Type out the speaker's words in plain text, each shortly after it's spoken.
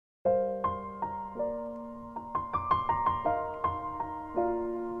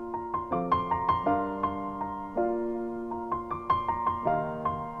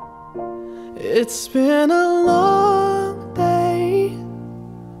It's been a long day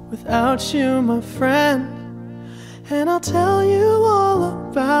without you, my friend, and I'll tell you all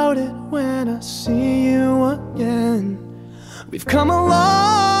about it when I see you again. We've come a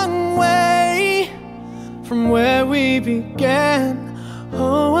long way from where we began.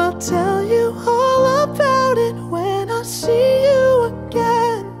 Oh, I'll tell you all about it when I see you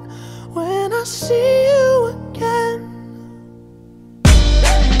again. When I see you again.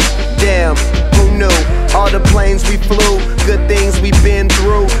 Damn, who knew? All the planes we flew, good things we've been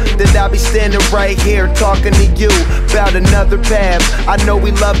through, that I'll be standing right here talking to you about another path. I know we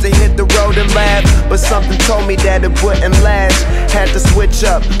love to hit the road and laugh, but something told me that it wouldn't last. Had to switch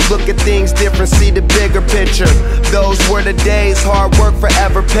up, look at things different, see the bigger picture. Those were the days, hard work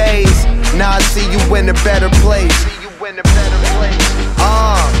forever pays. Now I see you in a better place.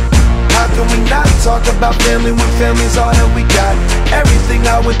 How can we not talk about family when family's all that we got? Everything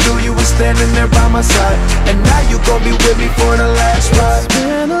I went through, you were standing there by my side, and now you gon' be with me for the last ride. It's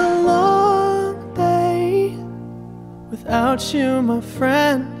been a long day without you, my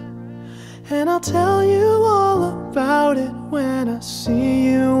friend, and I'll tell you all about it when I see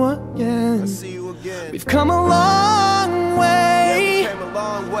you again. We've come a long way,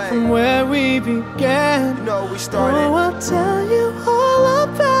 from where we began. You know we started. Oh, I'll tell you all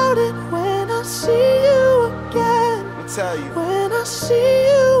about it when I see you again. I'll tell you. When I see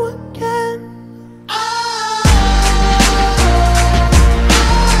you again.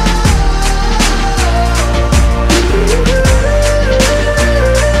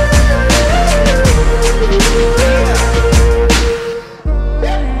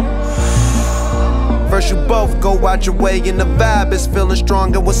 First you both go out your way and the vibe is feeling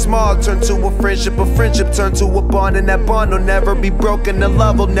strong, and what's small turn to a friendship turn to a bond, and that bond will never be broken, the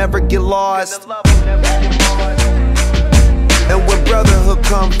love will never get lost. And when brotherhood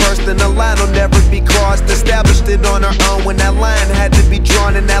come first, then the line will never be crossed. Established it on our own when that line had to be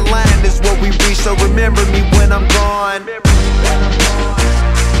drawn, and that line is what we reach, so remember me when I'm gone.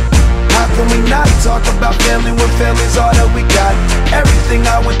 How can we not talk about family when family's all that we got? Everything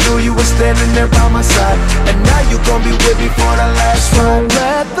I went through, you were standing there by my side, and now you gon' be with me for the last ride. Don't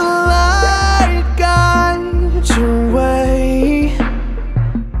let the light guide your way.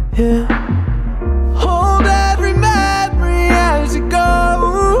 Yeah. Hold every memory as you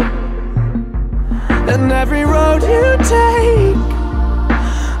go, and every road you take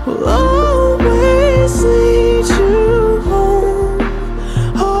will always lead you home.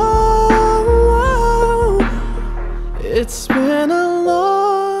 It's been a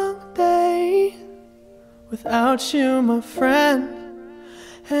long day without you, my friend,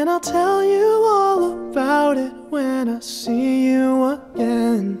 and I'll tell you all about it when I see you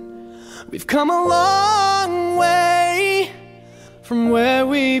again. We've come a long way from where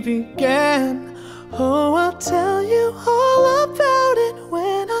we began. Oh, I'll tell you all about it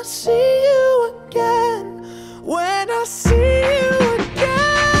when I see you again. When I see you again.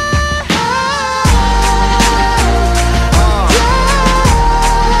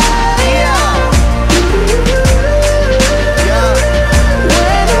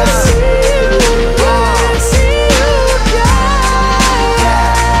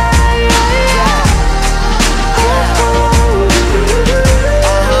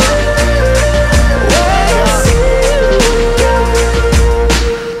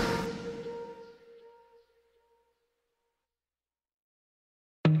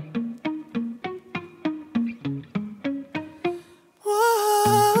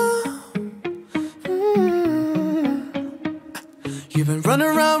 You've been running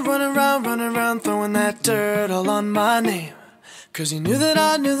around, throwing that dirt all on my name, 'cause you knew that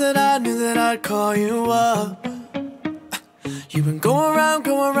I'd call you up. You've been going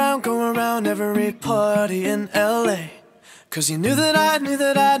around every party in LA, 'cause you knew that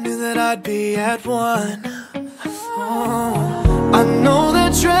I'd be at one. Oh, I know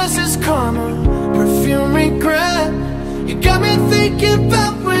that dress is karma, perfume regret. You got me thinking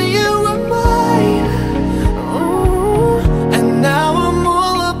about when you were mine. Now I'm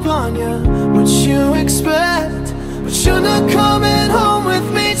all up on you, what you expect, but you're not coming home with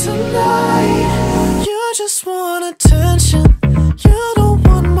me tonight. You just want attention, you don't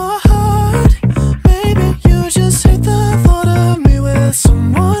want my heart. Maybe you just hate the thought of me with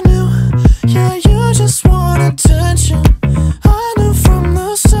someone new. Yeah, you just want attention, I knew from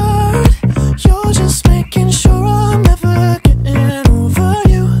the start. You're just making sure I'm never getting over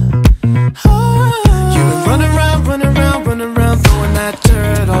you. You've been running around throwing that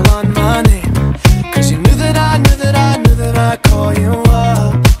dirt all on my name, 'cause you knew that I'd call you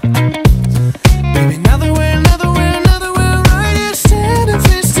up. Baby, now that we're right here standing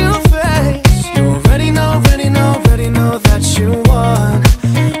face to face,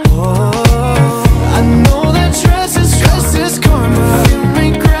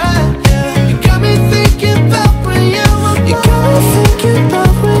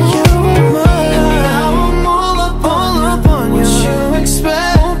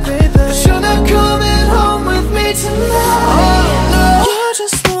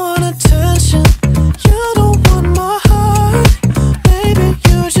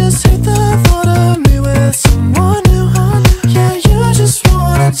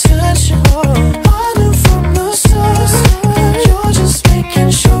 attention. I knew from the start you're just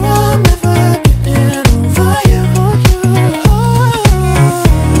making sure I'm never getting over you.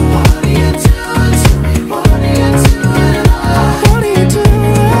 What are you doing to me? What are you doing? What are you doing?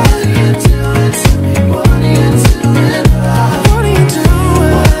 What are you doing to me? What are you doing? What are you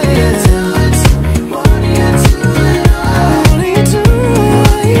doing? What are you doing to me? What are you doing? What are you doing?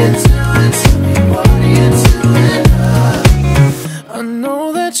 What are you doing to me? What are you doing? I know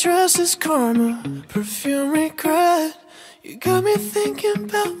that dress is karma, perfume regret. You got me thinking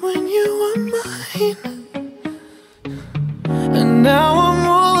about when you were mine. And now I'm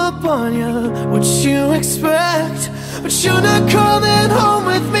all up on you, what you expect. But you're not coming home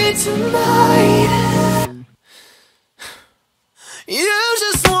with me tonight. You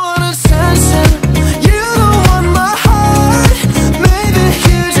just want attention, you don't want my heart. Maybe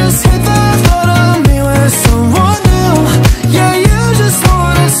you just hit the thought of me with someone new. Yeah, you just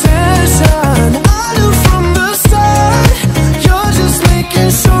want attention. I knew from the start you're just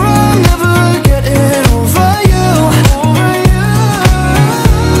making sure I'm never getting over you. Over you.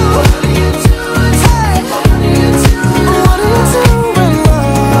 What are you doing? Hey. What are you doing? What are you doing,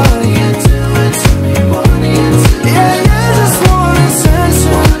 love? What are you doing to me? What are you doing? Yeah, you just want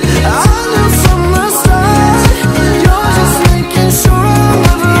attention. I knew from the start you're just making sure I'm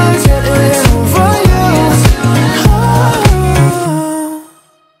never getting over you. Oh.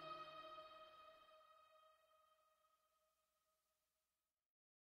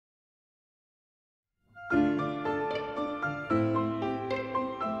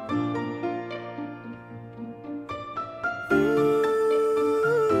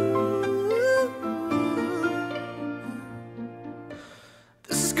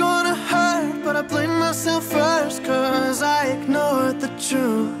 This is gonna hurt, but I blame myself first, 'cause I ignored the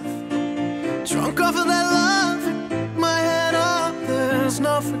truth. Drunk off of that love, my head up, there's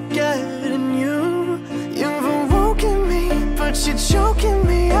no forgetting you. You've awoken me, but you're choking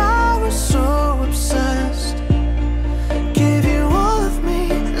me. I was so obsessed, gave you all of me,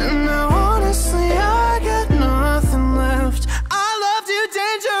 and now honestly I got nothing left. I loved you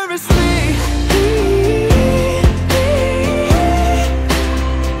dangerously,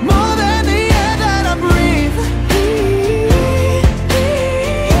 more than the air that I breathe.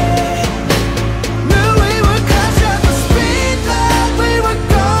 Knew we would crash at the speed that we were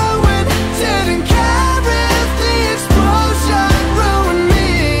going. Didn't care if the explosion ruined me.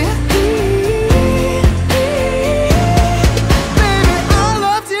 Baby, I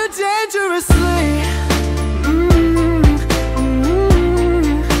loved you dangerously.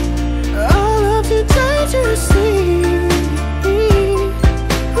 I loved you dangerously.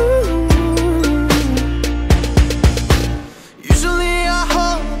 Usually I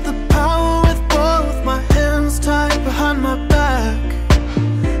hold the power with both my hands tied behind my back.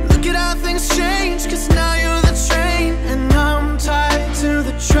 Look at how things change, 'cause now you're the train and I'm tied to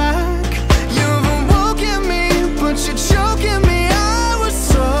the track. You've awoken me, but you're choking me. I was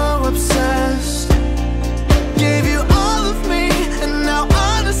so obsessed, gave you all of me, and now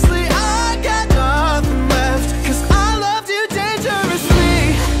honestly I got nothing left. 'Cause I loved you dangerously,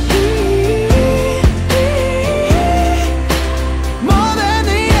 more than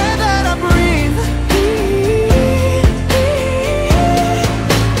the air that I breathe.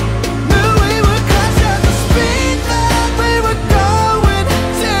 Knew we would crash at the speed that we were going.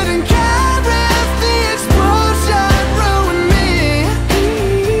 Didn't care if the explosion ruined me.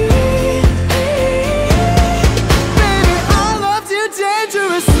 Baby, I loved you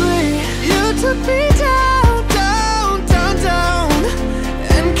dangerously. You took me down, down, down, down,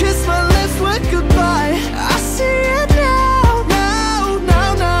 and kissed my lips with goodbye. I see it now, now, now,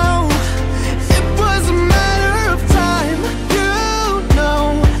 now. It was a matter of time. You know,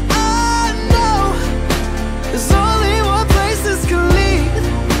 I know, there's only one place this can lead,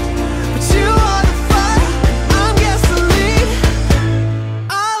 but you are the fire, I'm gasoline.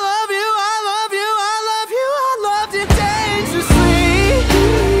 I love you, I love you, I love you, I loved you dangerously.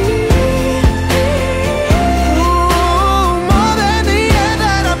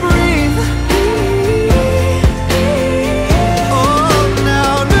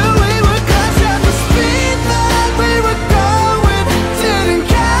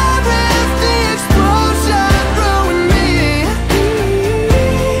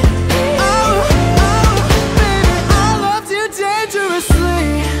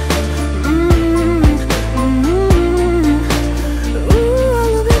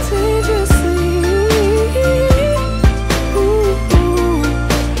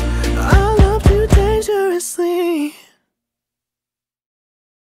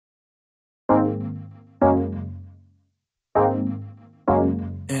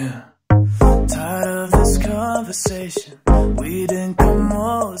 conversation. We didn't come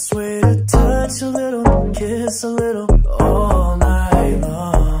all this way to touch a little, kiss a little, all night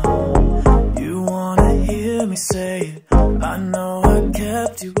long. You wanna hear me say it, I know I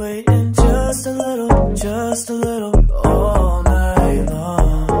kept you waiting just a little, all night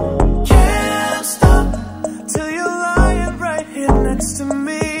long. Can't stop till you're lying right here next to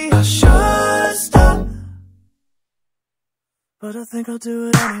me. I should stop, but I think I'll do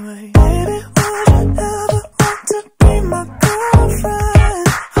it anyway. Baby, would you ever want to be my girlfriend?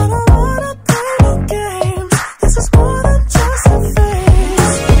 I don't wanna play no games, this is more than just a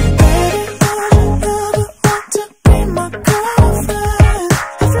phase. Baby, would you ever want to be my girlfriend?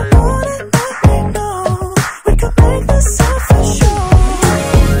 If you want it, let me know, we can make this for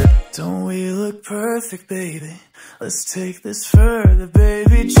sure. Don't we look perfect, baby? Let's take this further,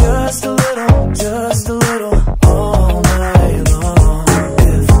 baby. Just a little, all night long.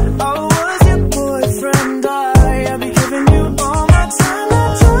 If I was your boyfriend, I'd be giving you all my time. Now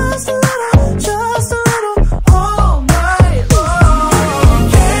just a little, all night long.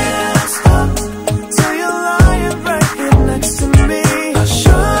 Can't stop till you're lying right here next to me. I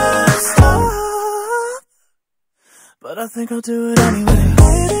should stop, but I think I'll do it anyway.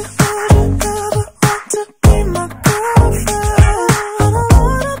 Baby, would you ever want to be my girlfriend? I don't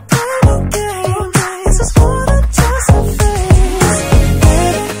wanna play no games, this is more than just a phase.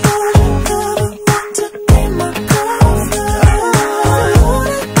 Baby, would you ever want to be my girlfriend? If you want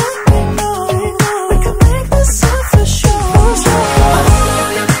it, let me know, we can make this for sure. Hold on,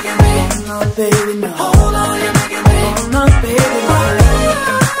 you're making me, no baby, no. Hold on, you're making me, no baby, no.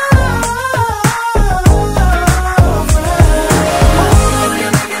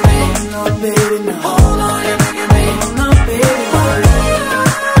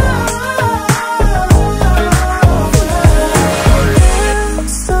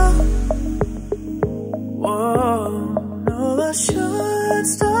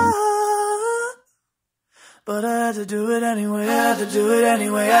 But I had to do it anyway, I had to do it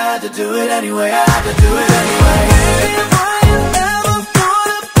anyway, I had to do it anyway, I had to do it anyway. Baby, why you ever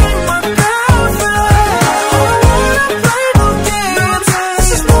wanna be my girlfriend? I don't wanna play no games, this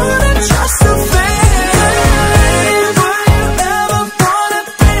is more than just a phase. Baby, why you ever wanna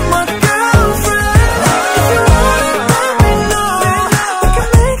be my girlfriend? If you want it, let me know, we can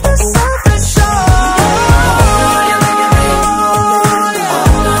make this for sure. Hold on, you're making me,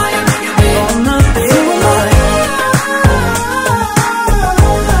 hold on, you're making me, hold on, baby.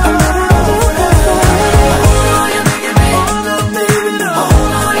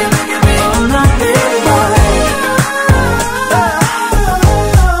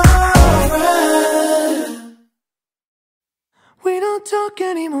 We don't talk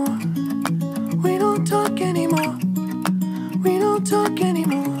anymore, we don't talk anymore, we don't talk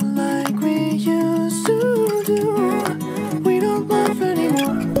anymore like we used to do. We don't laugh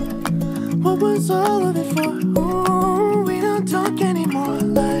anymore, what was all of it for? Ooh, we don't talk anymore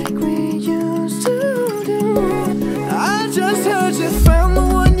like we used to do. I just heard you found the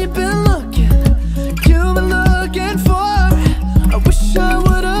one you've been looking for. I wish I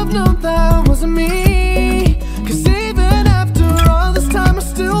would have known that wasn't me, 'cause even after all this time I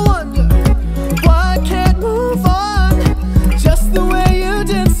still wonder why I can't move on just the way you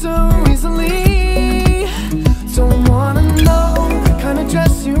did so easily. Don't wanna know the kind of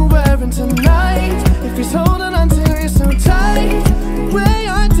dress you're wearing tonight, if he's holding on to you so tight the way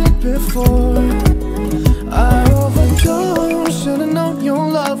I did before. I overdosed, should've known your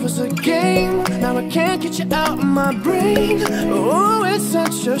love was a game. Now I can't get you out of my brain. Oh, it's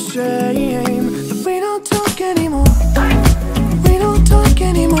such a shame that we don't talk anymore. We don't talk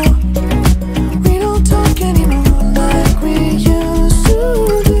anymore. We don't talk anymore like we used to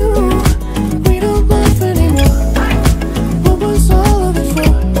do. We don't laugh anymore, what was all of it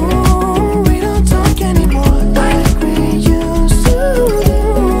for? Ooh, we don't talk anymore like we used to do.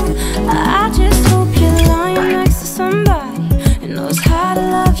 I just hope you're lying next to somebody who knows how to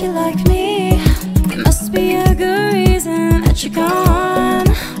love you like me. There must be a good reason that you're gone.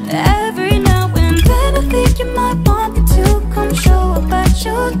 Every now and then I think you might want me to come show up at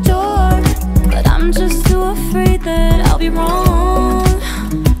your door, but I'm just too afraid that I'll be wrong.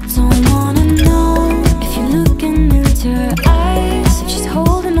 Don't wanna know if you're looking into her eyes, if she's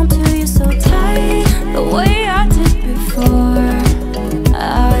holding on to you so tight the way I did before.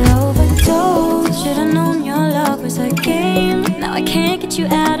 I overdosed, should've known your love was a game. Now I can't get you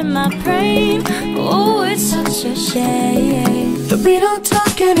out of my brain. Oh, it's such a shame that we don't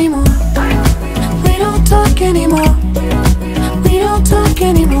talk anymore. We don't talk anymore. We don't talk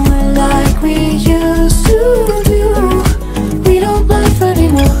anymore like we used to do. We don't laugh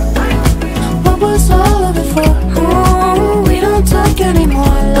anymore, what was all of it for?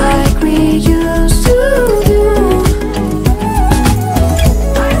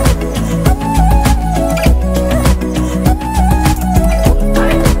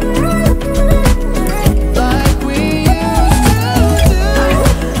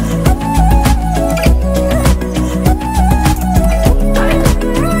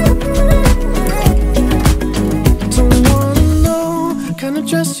 kind of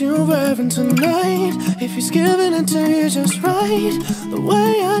dress you're wearing tonight. If he's giving it to you just right, the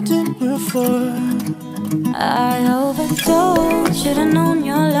way I did before. I overdosed, should've known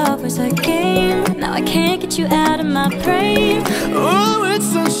your love was a game. Now I can't get you out of my brain. Oh, it's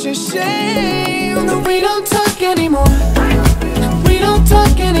such a shame that we don't talk anymore. We don't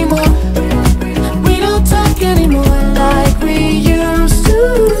talk anymore. We don't talk anymore like we used to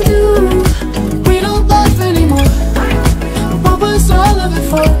do. We don't laugh anymore. What was all of it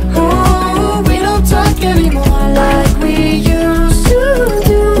for? Oh, we don't talk anymore like we used to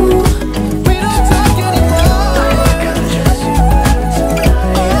do. We don't talk anymore.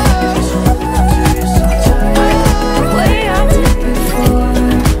 The way I did before.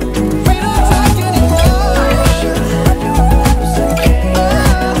 We don't talk anymore.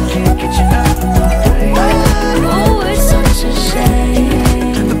 Oh, it's such a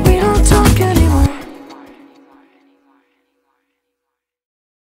shame That we don't talk anymore.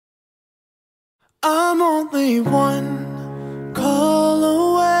 I'm only one call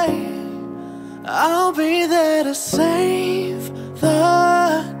away. I'll be there to save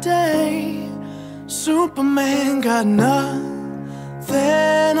the day. Superman got nothing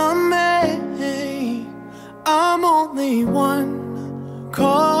on me. I'm only one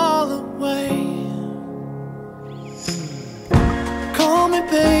call away. Call me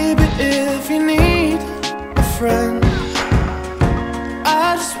baby if you need a friend.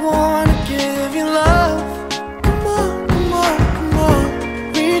 I just wanna give you love. Come on, come on, come on.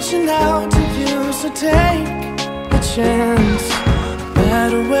 Reaching out to you, so take a chance. No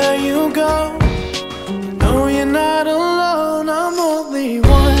matter where you go, you know you're not alone. I'm only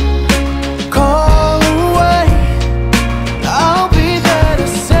one call away. I'll be there to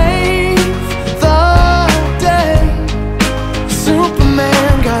save the day.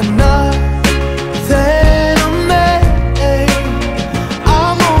 Superman got nothing on me.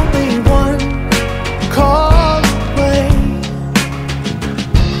 I'm only one call away.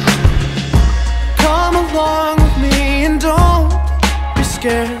 Come along with me and don't be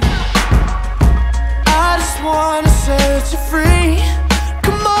scared. I just wanna set you free.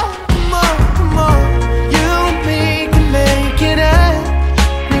 Come on, come on, come on. You and me can make it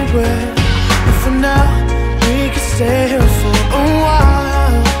anywhere. And for now, we can stay here for a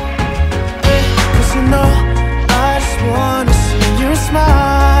while. Hey, 'cause you know, I just wanna see you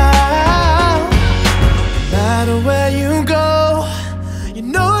smile. No matter where you go, you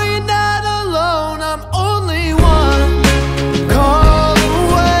know you're not alone. I'm only one call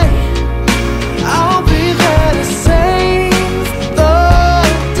away. I'll be there to save the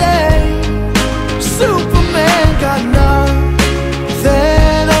day. Superman got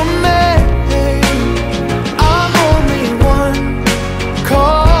nothing on me. I'm only one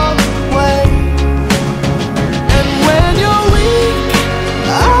call away. And when you're weak,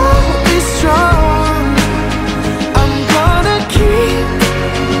 I'll be strong. I'm gonna keep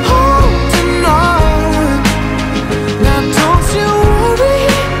holding on. Now don't you worry,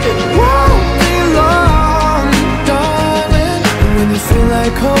 it won't be long, darling. And when you feel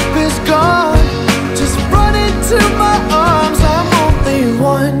like hope is gone, just run into my arms. I'm only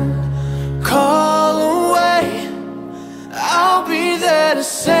one call away. I'll be there to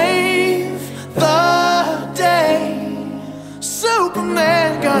save the day. Superman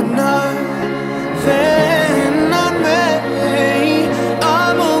got nothing on me.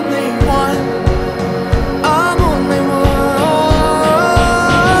 I'm only one. I'm only one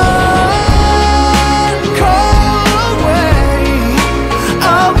call away.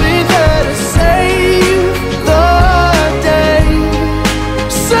 I'll be there to save the day.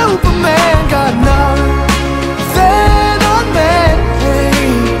 Superman got nothing on me.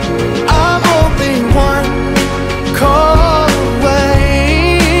 I'm only one call away.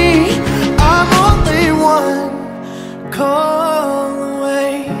 I'm only one call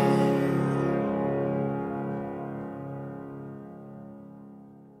away.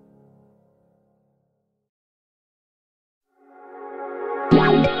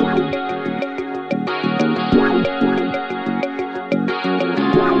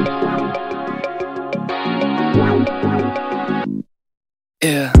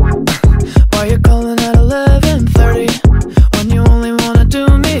 Yeah. Why you calling at 11:30 when you only wanna do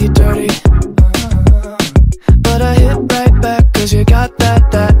me dirty? But I hit right back 'cause you got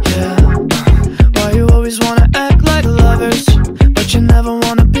that, yeah. Why you always wanna act like lovers, but you never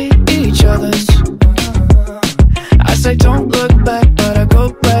wanna be each other's? I say don't look back, but I go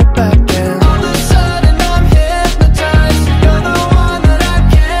right back, and all of a sudden I'm hypnotized. You're the one that I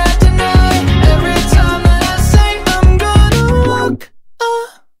can't deny. Every time that I say I'm gonna walk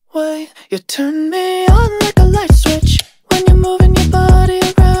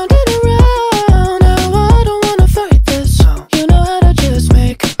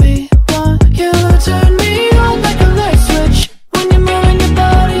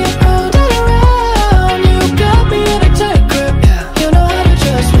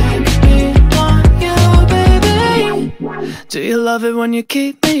Do you love it when you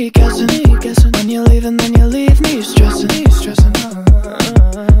keep me guessing? When you leave and then you leave me stressing.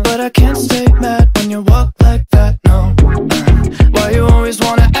 But I can't stay mad when you walk like that, no. Why you always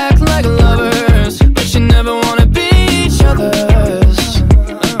wanna act like lovers, but you never wanna be each other's?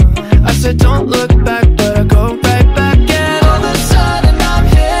 I said don't look back, but I go right back. And all of a sudden I'm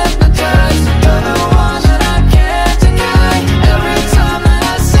hypnotized. You're the one that I can't deny. Every time that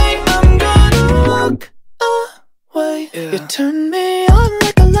I say I'm gonna walk away, you turn me on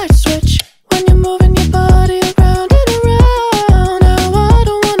like a light switch when you're moving your body around and around. Now I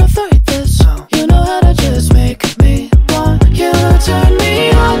don't wanna fight this. You know how to just make me want you. Turn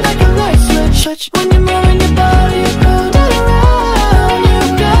me on like a light switch when you're moving your body around and around. You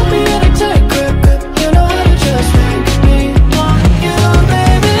got me in a tight grip. You know how to just make me want you,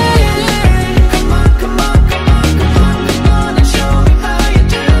 baby. Come on, come on, come on, come on, come on and show me how you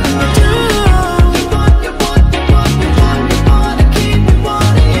do. You want, you want, you want, you want, you wanna keep me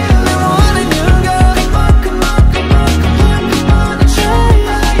wanting you. Wanting you, girl. Come on, come on, come on, come on, come on and show me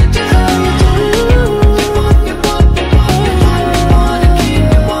how you do. You want, you want, you want, you want, you wanna keep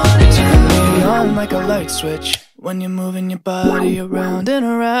me wanting you. Turn me on like a light switch when you're moving your body around and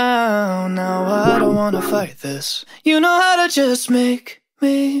around. Now I don't wanna fight this. You know how to just make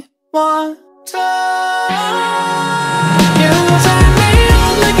me want to. You turn me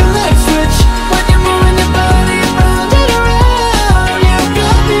on like a light switch when you're moving your body around and around. You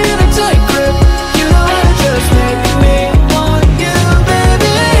got me in a tight grip. You know how to just make me want you,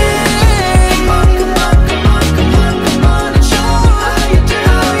 baby. Come on, come on, come on, come on, come on and show me how you do.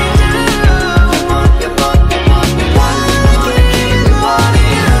 You want, you want, you want, you want, you wanna keep me wanting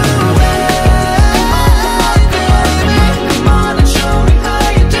you. Come on, baby, come on and show me how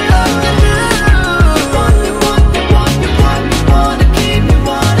you do. You want, you want, you want, you want, you wanna keep me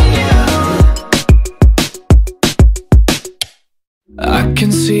wanting you. I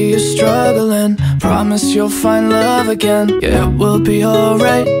can see you struggling. Promise you'll find love again. Yeah, it will be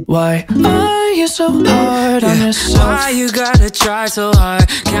alright. Why are you so hard on yourself? Why you gotta try so hard,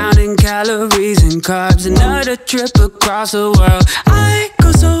 counting calories and carbs? Another trip across the world. I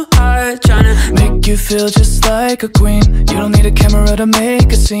go so hard trying to Make you feel just like a queen. You don't need a camera to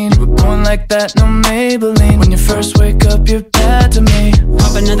make a scene. We're born like that, no Maybelline. When you first wake up, you're bad to me.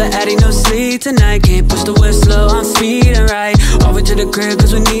 pop another addy, no sleep tonight. Can't push the whistle, I'm feeling right. Over to the crib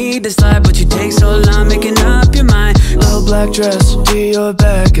cause we need this life, but you take so long making up your mind. Little black dress, be your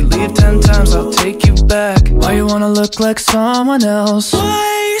back. You leave 10 times, I'll take you back. Why you wanna look like someone else?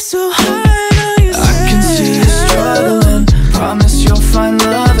 Why you so hard on yourself? I can see you struggling. Promise you'll find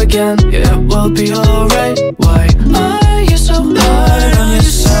love again. Yeah, it will be alright. Why are you so hard on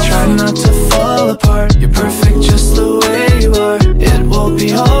yourself? Try not to fall apart. You're perfect just the way you are. It will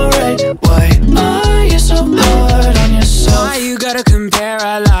be alright. Why are you so hard on yourself? Why you gotta compare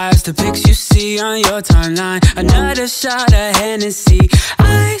our lives to pics you see on your timeline? Another shot of Hennessy.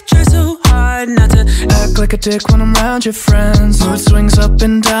 I try so hard not to act like a dick when I'm around your friends. Mood swings up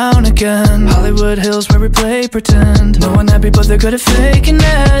and down again. Hollywood Hills where we play pretend. No one happy but they're good at faking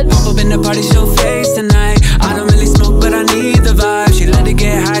it. pop up in the party, show face tonight. I don't really smoke but I need the vibe. She let it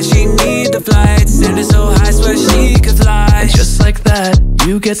get high, she need the flight. Standing so high, swear she could fly. And just like that,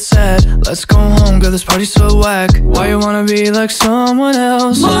 you get sad. Let's go home, girl, this party's so whack. Why you wanna be like someone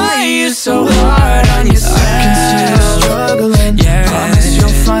else? Why are you so hard on yourself? I can see you struggling. Yeah. Promise you'll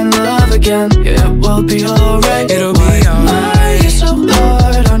find love again. Yeah, it will be alright. It'll be alright. Why are you so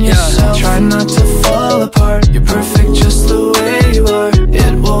hard on yourself? Try not to fall apart. You're perfect just the way you are.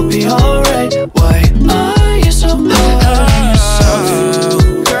 It will be alright. Why are you so hard on yourself?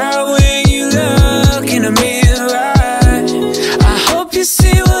 Girl, when you look in the mirror, I hope you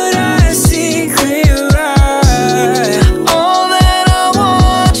see what I see clearer. All that I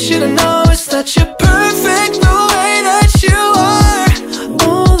want you to know is that you're perfect the way that you are.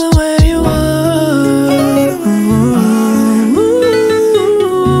 All the way you are.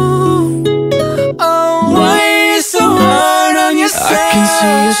 Oh, why are you so hard on yourself? I can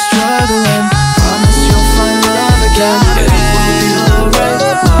see you struggling. Promise you'll find love again. It will be alright.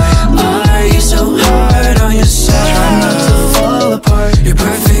 Why are you so hard on yourself? Try not to fall apart. You're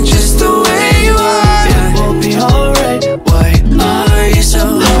perfect just the way you are. It will be alright. Why are you so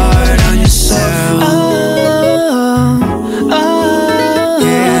hard on yourself?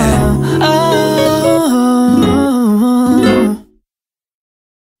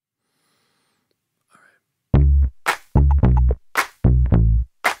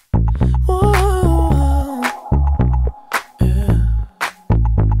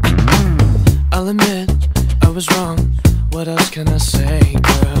 I'll admit I was wrong. What else can I say,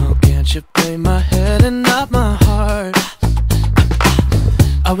 girl? Can't you play my head and not my heart?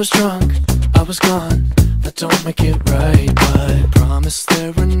 I was drunk, I was gone. That don't make it right, but promise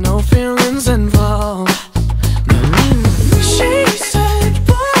there were no feelings involved. No. She said,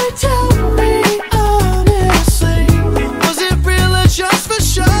 boy, tell me honestly, was it real or just for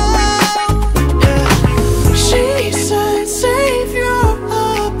show? Yeah. She said, save your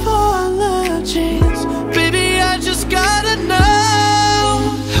apologies, baby, I just gotta know.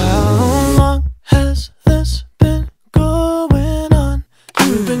 How long has this been going on?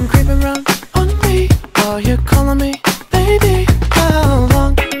 You've been creeping around on me while you're calling me baby. How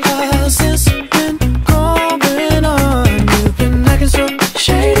long has this been going on? You've been acting so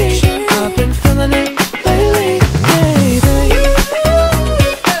shady, I've been feeling it lately, baby.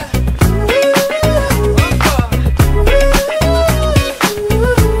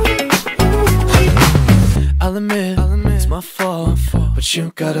 I'll admit, it's my fault, but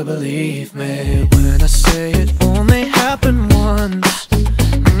you gotta believe me when I say it only happened once.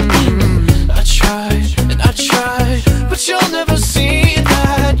 I tried, and I tried, but you'll never see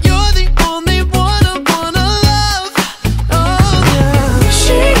that. You're the only one I wanna love. Oh yeah.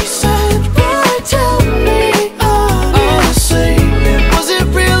 She said, boy, tell me honestly, was it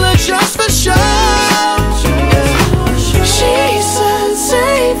real or just for show? Yeah. She said,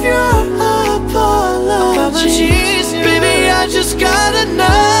 save your apologies, baby, I just gotta know.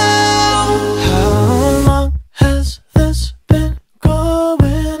 How long has this been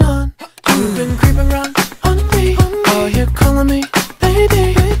going on? You've been creeping around on me while you're calling me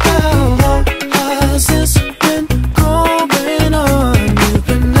baby. How long has this been going on? You've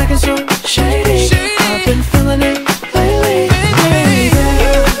been acting so shady, I've been feeling it lately, baby.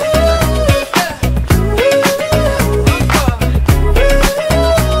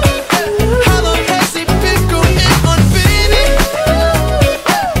 How long has it been going on, baby?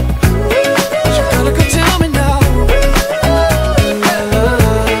 You gotta go tell me now.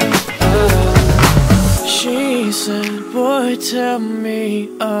 She said, boy, tell me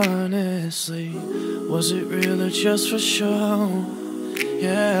honestly, was it real or just for show?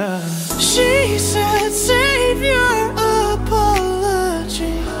 Yeah. She said, save your apologies,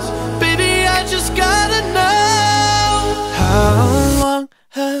 baby, I just gotta know. How long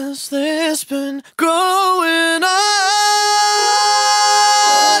has this been going on?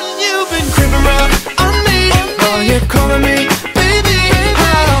 You've been creeping around on me while you're calling me baby.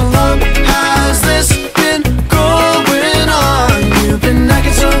 How long has this been going on? You've been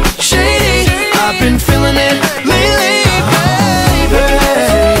acting so shady, I've been feeling it lately, baby.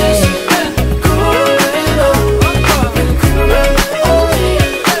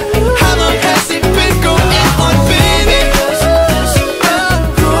 How long has it been going on, baby?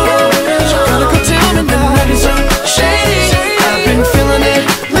 You gotta go tell me now. Acting so shady, I've been feeling it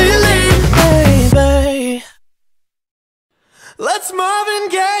lately, baby. Let's Marvin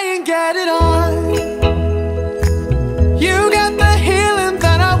Gaye and get it on. You got the healing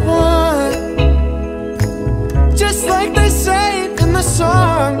that I want, just like they say it in the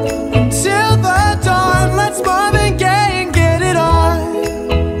song. Until the dawn, let's Marvin Gaye and get it on.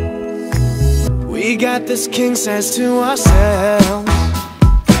 We got this king size to ourselves,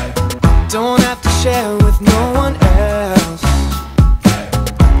 don't have to share with no one else.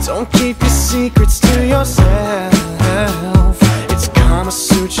 Don't keep your secrets to yourself. It's Kama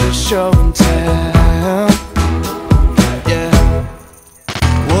Sutra show and tell. Yeah.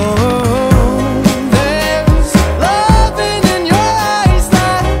 Whoa, there's loving in your eyes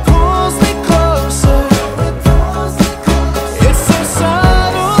that pulls me closer. It's so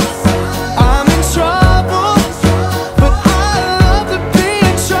subtle, I'm in trouble, but I love to be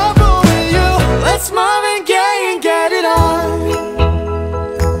in trouble with you. Let's Marvin Gaye and get it on.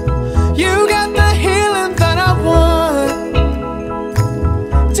 You got the healing that I want,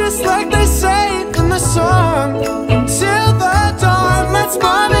 just like they say it in the song. Until the dawn, let's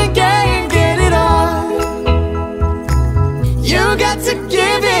Marvin Gaye and get it on. You got to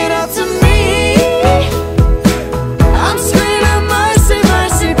give it up to me. I'm screaming mercy,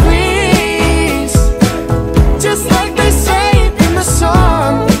 mercy, please, just like they say it in the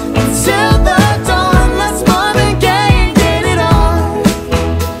song. Until the dawn, let's Marvin Gaye and get it on.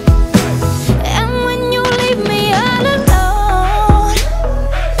 And when you leave me all alone,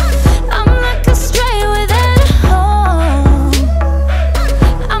 I'm like a stray without a home.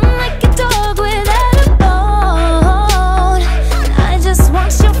 I'm like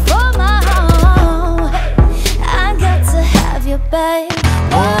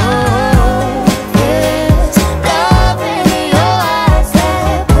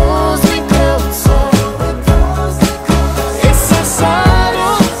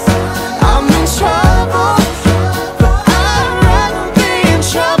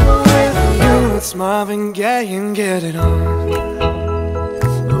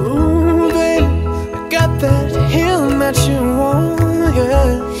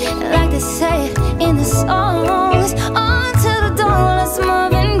say it in the songs. On to the dawn, let's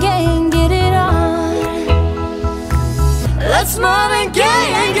Marvin Gaye and get it on. Let's Marvin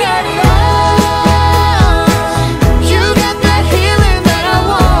Gaye and get it on. You got that healing that I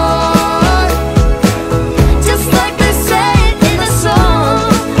want, just like they say it in the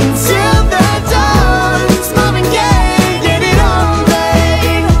song. Until the dawn, let's Marvin Gaye, get it on,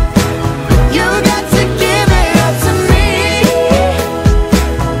 babe. You got to give it up to me.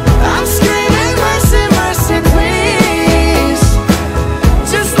 I'm screaming mercy, mercy, please,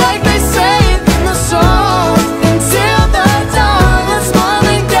 just like they say it in the song. Until the dawn, let's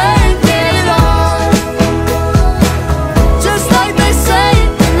Marvin Gaye, get it on, just like they say it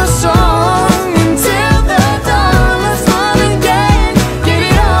in the song. Until the dawn, let's Marvin Gaye, get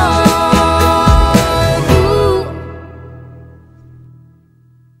it on. Ooh.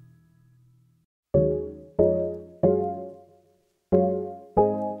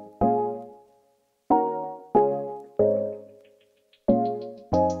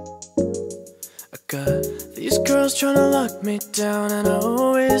 I got these girls trying to lock me down, and I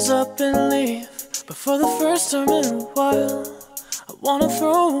always up and leave. But for the first time in a while, I wanna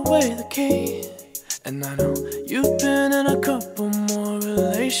throw away the key. And I know you've been in a couple more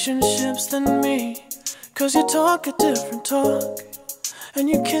relationships than me, 'cause you talk a different talk, and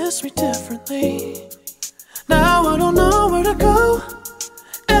you kiss me differently. Now I don't know where to go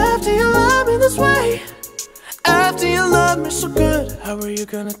after you love me this way. After you love me so good, how are you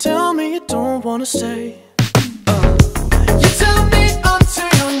gonna tell me you don't wanna stay? You tell me I'm too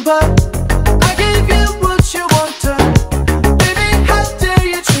young, but I gave you what you wanted. Baby, how dare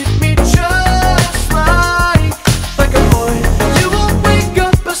you treat me just like a boy? You won't wake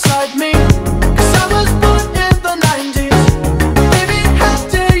up beside me, 'cause I was born in the 90s. Baby, how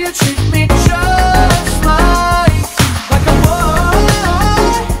dare you treat me just like a boy?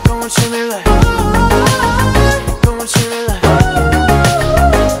 Don't treat me like, don't treat me like.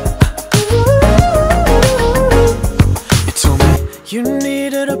 You told me you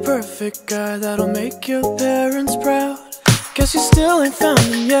needed a perfect guy that'll make your parents proud. Guess you still ain't found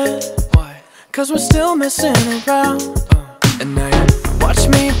him yet. Why? 'Cause we're still messing around. And now you watch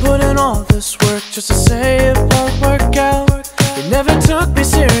me put in all this work just to say it won't work out. You never took me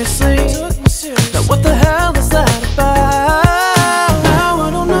seriously. Now what the hell is that about? Now I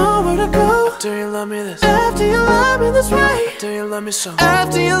don't know where to go after you love me this. After you love me this way. After you love me so.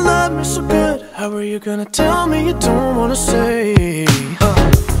 After you love me so good, how are you gonna tell me you don't wanna stay?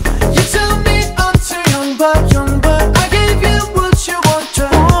 You tell me I'm too young, but I gave you what you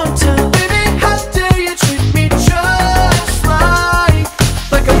wanted. Baby, how dare you treat me just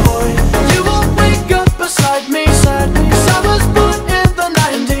like a boy? You won't wake up beside me, 'cause I was born in the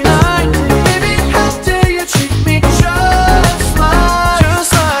 90s. Baby, how dare you treat me just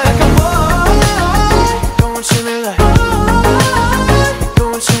like a boy? Don't treat me like,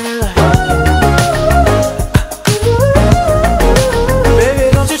 don't treat me like.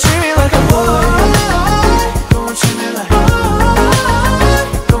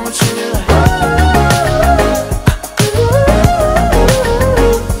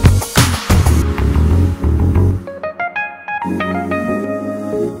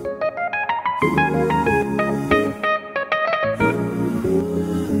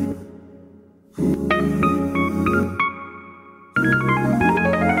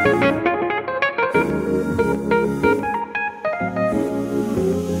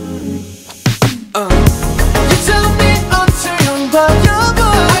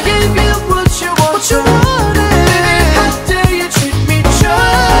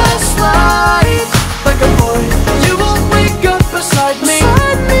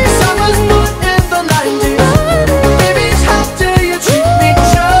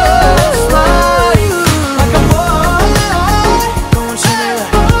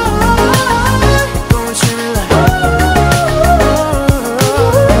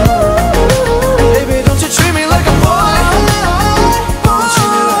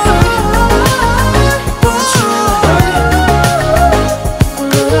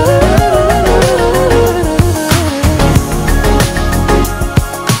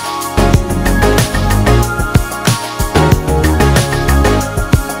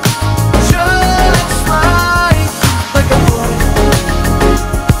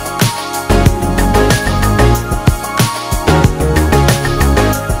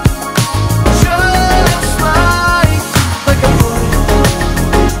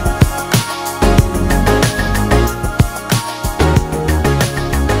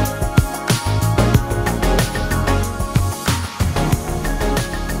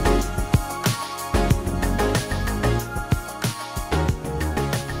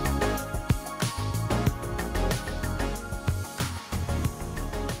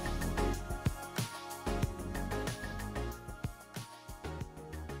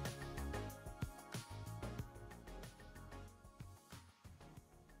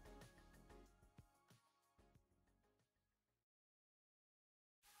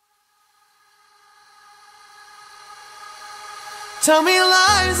 Tell me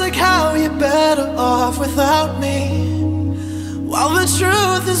lies like how you're better off without me, while the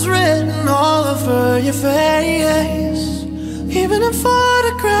truth is written all over your face. Even in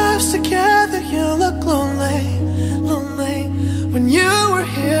photographs together you look lonely, lonely. When you were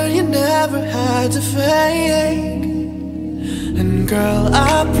here you never had to fake. And girl,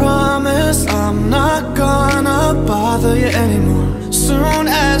 I promise I'm not gonna bother you anymore soon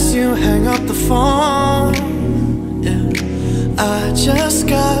as you hang up the phone. Yeah. I just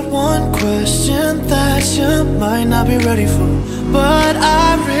got one question that you might not be ready for, but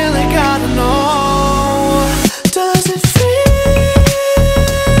I really gotta know. Does it feel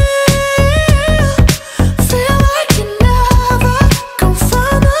like you never gon'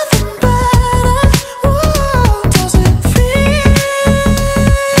 find nothing better? Whoa, does it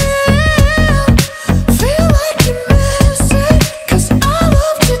feel like you miss it? 'Cause I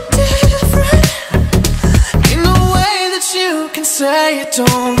loved you different. Ain't no way that you can say you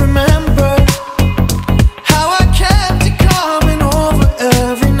don't remember how I kept you coming over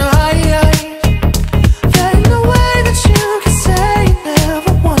every night. There ain't no way that you can say you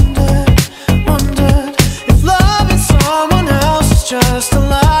never wondered if loving someone else is just a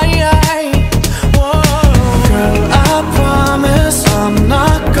lie. Whoa. Girl, I promise I'm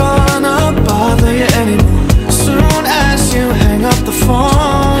not gonna bother you anymore soon as you hang up the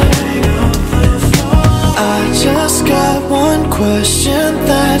phone. I just got one question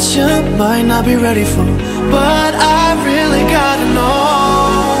that you might not be ready for, but I really gotta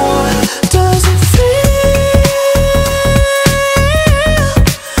know. Does it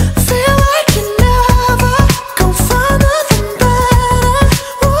feel like you never gon' find nothing better?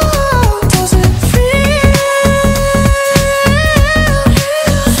 Whoa, does it feel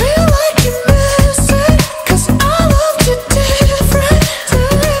like you miss it? 'Cause I loved you different.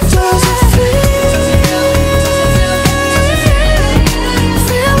 Does it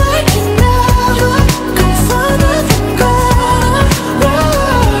feel like you never gon' find nothing better? Whoa,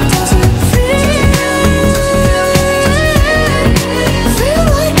 does it feel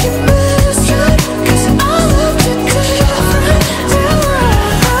like you miss it? 'Cause I loved you different.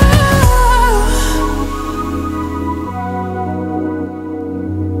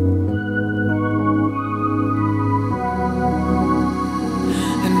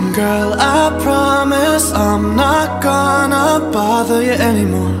 And girl, I promise I'm not gonna bother you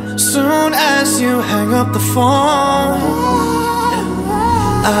anymore soon as you hang up the phone.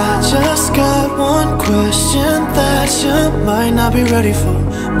 I just got one question that you might not be ready for,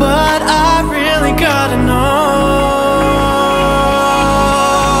 but I really gotta know.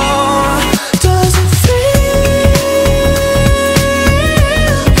 Does it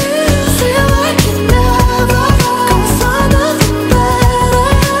feel like you never gon' find nothing better?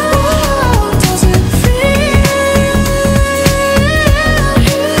 Whoa, does it feel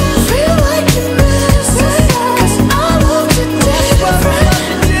like you miss it? 'Cause I loved you different.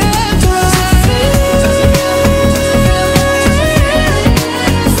 Does it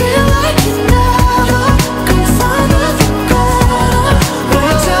feel like you never gon' find nothing better?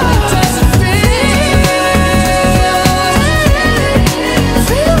 Whoa, tell me, does it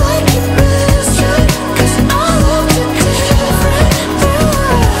feel like you miss it? 'Cause I loved you different.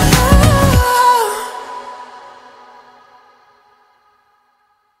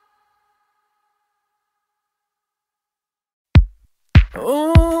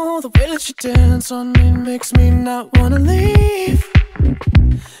 Oh, the way that you dance on me makes me not wanna leave.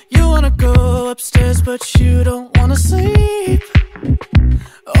 You wanna go upstairs, but you don't wanna sleep.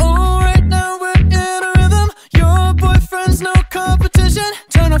 Oh, right now we're in a rhythm. Your boyfriend's no competition.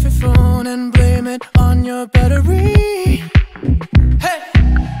 Turn off your phone and blame it on your battery. Hey!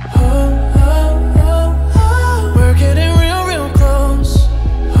 Oh, oh, oh, oh. We're getting real close.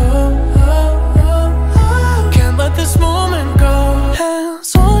 Oh, oh, oh, oh. Can't let this moment go.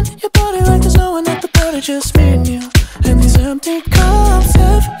 Hands on your body like there's no one at the party, just me and you and these empty cups.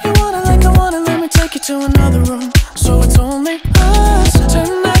 If you want it like I want it, let me take you to another room, so it's only us.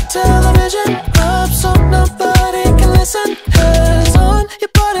 Turn that television up so nobody can listen. Hands on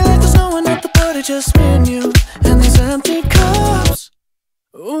your body like there's no one at the party, just me and you and these empty cups.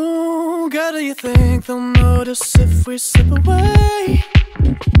 Ooh, girl, do you think they'll notice if we slip away?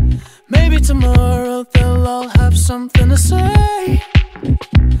 Maybe tomorrow they'll all have something to say.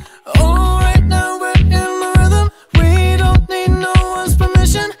 Oh, right now we're in the rhythm. We don't need no one's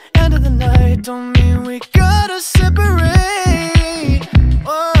permission. End of the night don't mean we gotta separate.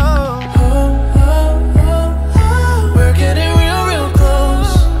 Oh, oh, oh, oh, oh. We're getting real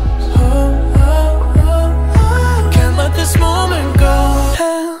close. Oh, oh, oh, oh. Can't let this moment go.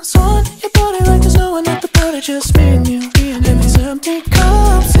 Hands on your body like there's no one at the party, just me and you and these empty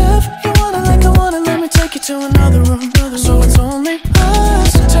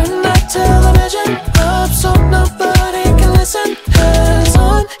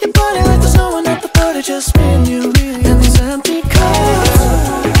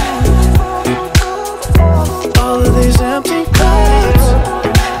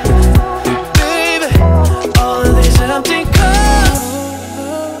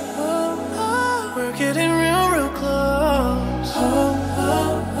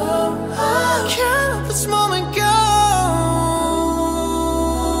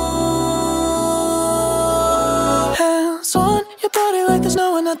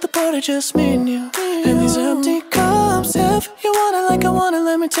one at the party, just me and you. And these empty cups. If you want it like I want it,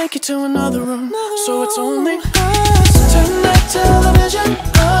 let me take you to another room. So it's only us. Turn that television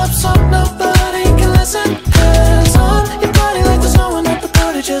up so nobody can listen. Hands on your body like there's no one at the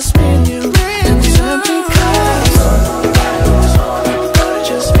party, just me and you. And these empty cups.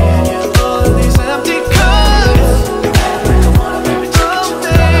 Just me and you. All of these empty cups. Oh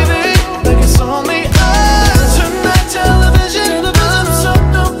baby, like it's only us. Turn that television up so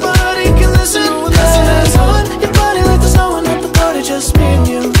nobody can listen. Hands on your body like there's no one at the party, just me and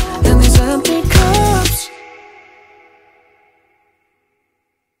you. And these empty cups.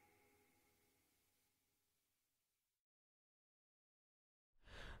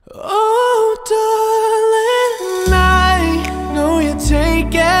 Oh, darling, I know you're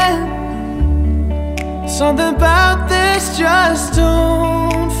taken. Something about this just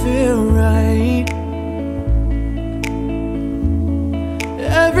don't feel right.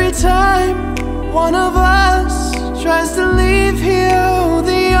 Every time one of us tries to leave here,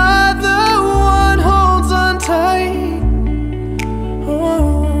 the other one holds on tight.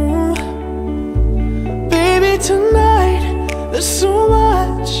 Oh, baby, tonight there's so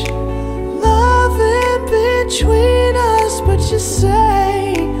much love in between us, but you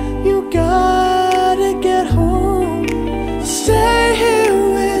say you gotta get home. Stay here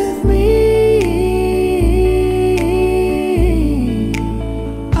with me.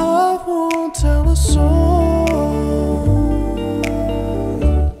 I won't tell a soul.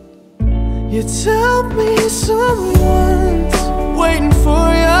 You tell me someone's waiting for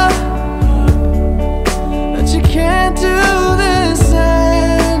you, that you can't do this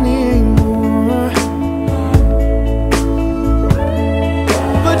anymore.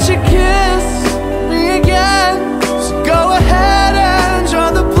 But you kiss me again, so go ahead and draw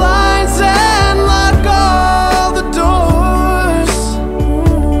the blinds and lock all the doors.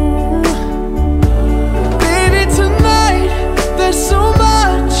 Baby, tonight there's so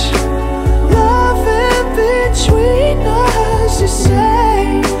much love in between us. You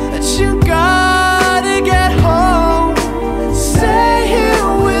say that you gotta get home. Stay here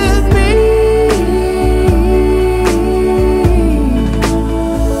with me.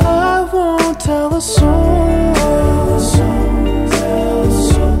 I won't tell a soul.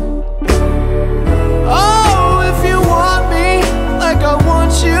 Oh, if you want me like I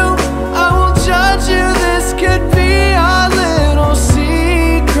want you, I won't judge you. This could be our little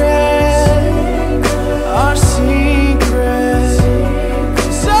secret, our secret.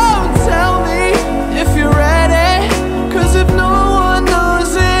 So tell me if you're ready, 'cause if no one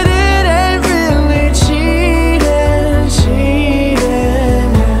knows it, it ain't really cheating,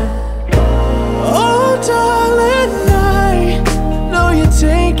 cheating. Oh darling, I know you're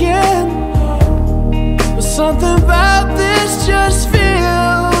taken, but something about this just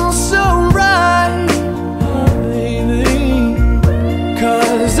feels so right, baby.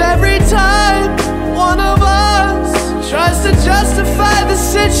 'Cause every time one of us tries to justify the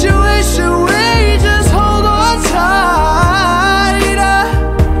situation, we just hold on tight.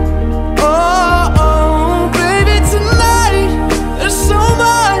 Oh, oh, baby, tonight there's so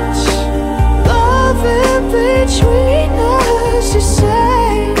much love in between us. You say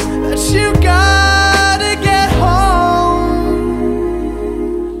that you gotta get home.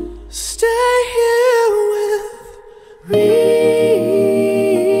 Stay here with me.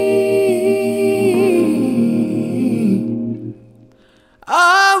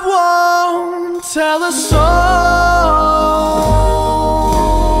 I won't tell a soul.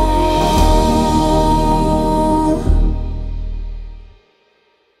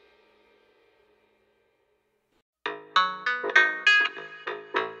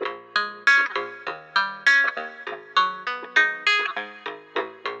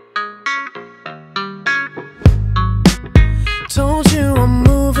 Told you I'm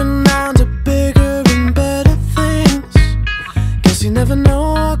moving on to bigger and better things. Guess you never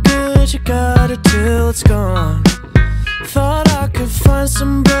know how good you got it till it's gone. Thought I could find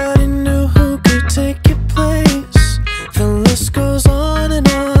somebody new who could take your place. The list goes on and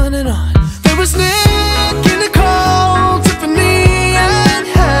on and on. There was Nick and Nicole, Tiffany and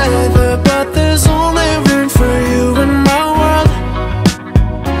Heather, but there's only room for you in my world.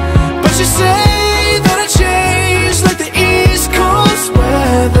 But you say that I changed like the East Coast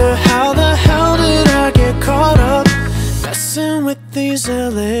weather. How the hell did I get caught up messing with these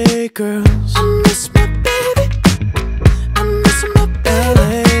LA girls? I miss my baby, I miss my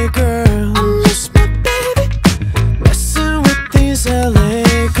LA girls. I miss my baby, messing with these LA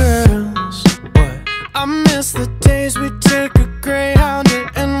girls. What? I miss the days we take a Greyhound to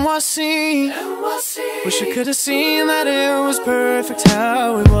NYC NYC. Wish I could've seen that it was perfect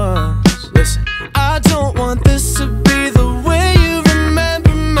how it was. Listen, I don't want this to be the way you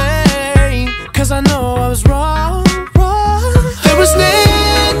remember me, 'cause I know I was wrong. There was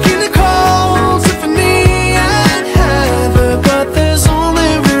Nick and Nicole, Tiffany and Heather, but there's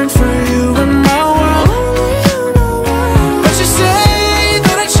only room for you in my world. But you say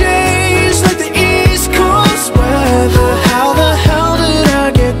that I changed like the East Coast weather. How the hell did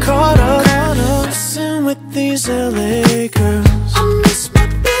I get caught up messing with these LA girls? I miss my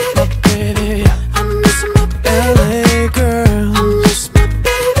baby, I miss my LA girls. I miss my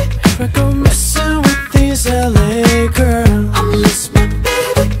baby. Here I go messing with these LA girls. I miss my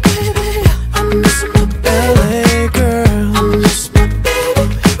baby, I miss my LA girls. I miss my baby.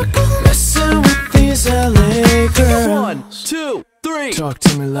 Here I go messing with these LA girls. 1, 2, 3. Talk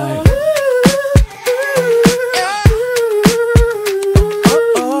to me like.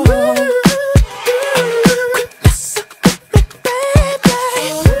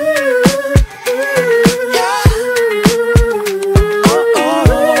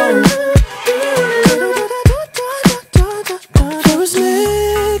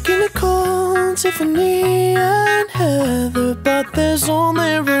 Tiffany and Heather, but there's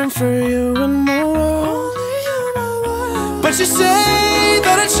only room for you in my world. But you say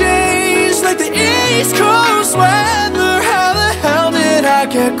that I changed like the East Coast weather. How the hell did I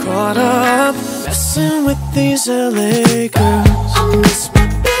get caught up messing with these LA girls? I miss my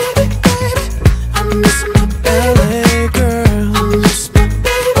baby, I miss my LA girls. I miss my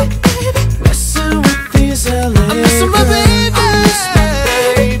baby, messing with these LA girls. I miss my baby.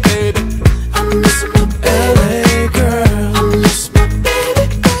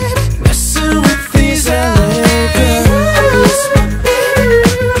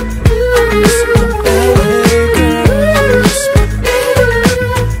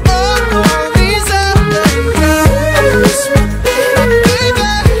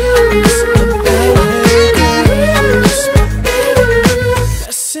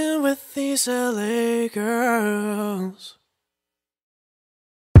 These LA girls.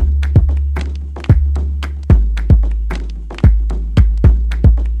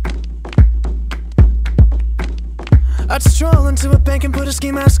 I'd stroll into a bank and put a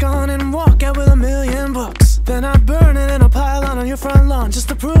ski mask on and walk out with $1 million bucks. Then I'd burn it in a pile on your front lawn just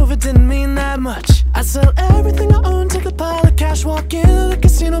to prove it didn't mean that much. I'd sell everything I own, take a pile of cash, walk into the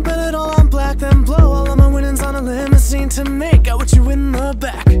casino, bet it all on black, then blow all of my winnings on a limousine to make out with you in the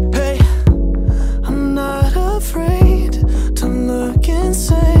back. Hey, I'm not afraid to look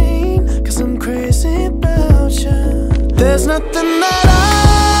insane, 'cause I'm crazy about you. There's nothing that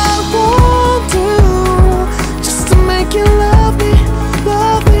I won't do just to make you love me,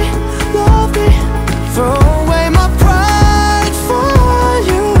 love me, love me. Throw away my pride for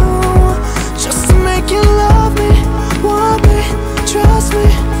you just to make you love me, want me, trust me,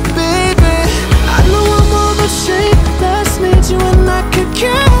 baby. I know I'm all but shameless, need you and I could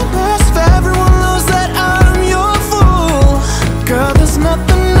care less if everyone knows that I'm your fool. Girl, there's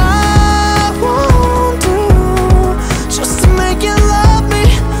nothing I won't do just to make you love me,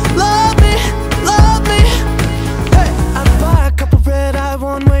 love me, love me. Hey, I'd buy a couple red-eye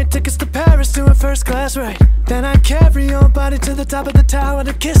one-way tickets to Paris to a first-class ride. Then I'd carry your body to the top of the tower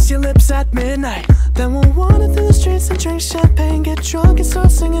to kiss your lips at midnight. Then we'll wander through the streets and drink champagne, get drunk and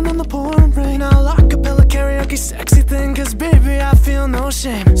start singing in the pouring rain. I'll acapella karaoke sexy thing, 'cause baby I feel no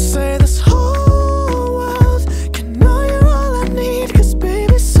shame. Say this whole world can know you're all I need, 'cause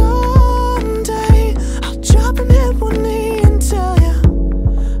baby someday I'll drop and hit one knee and tell you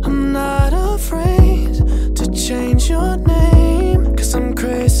I'm not afraid to change your name, 'cause I'm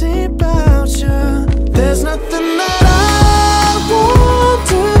crazy about you. There's nothing that I won't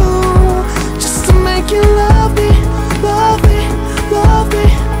do just to make you love me, love me, love me.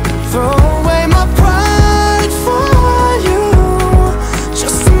 Throw away my pride for you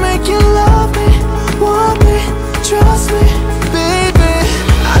just to make you love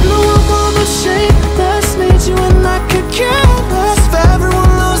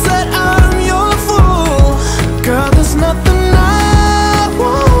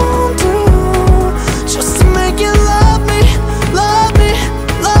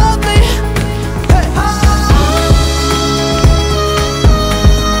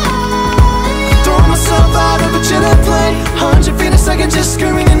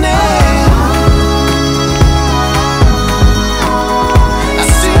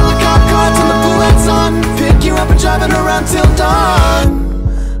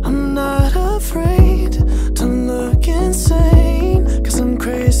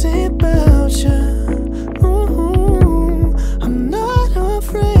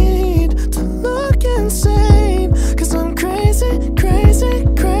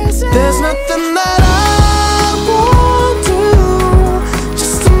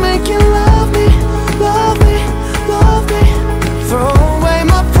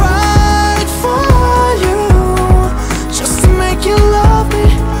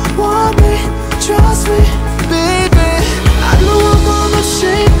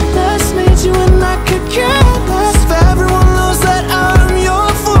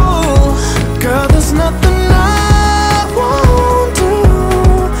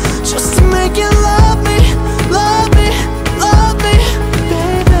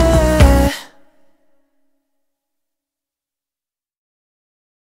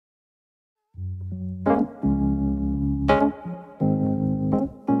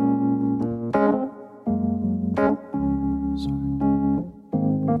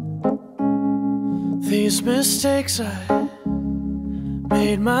these mistakes I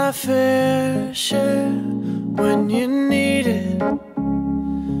made my fair share. When you needed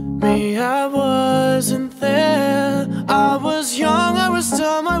me, I wasn't there. I was young, I was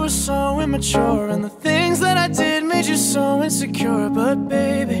dumb, I was so immature, and the things that I did made you so insecure. But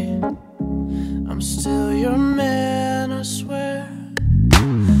baby, I'm still your man, I swear.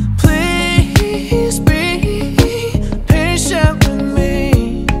 Please be patient with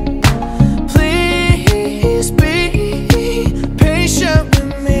me. Please be patient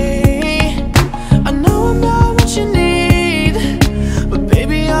with me. I know I'm not what you need, but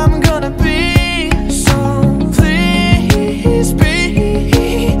baby, I'm gonna be. So please be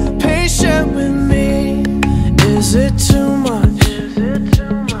patient with me. Is it too much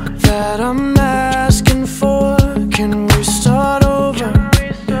that I'm asking for? Can we start over?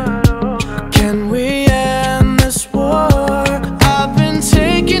 Can we end this war? I've been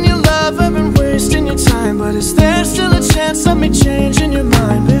taking your love, I've been wasting your time, but is there still a chance of me changing your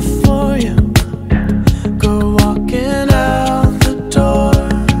mind before you go walking out the door?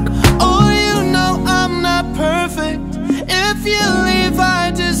 Oh, you know I'm not perfect. If you leave,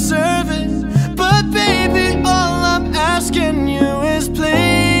 I deserve it. But baby, all I'm asking you is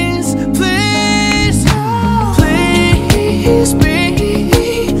please, please, please be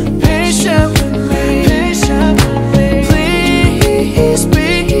patient with me. Please be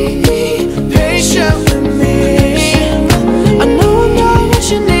patient with me. I know I'm not what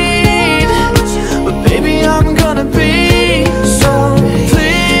you need, but baby, I'm gonna be. So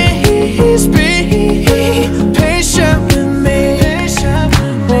please be patient with me.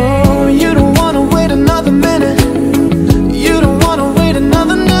 Oh, you don't wanna wait another minute. You don't wanna wait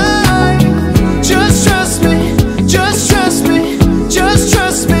another night. Just trust me, just trust me, just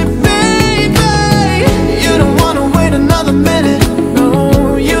trust me, baby. You don't wanna wait another minute.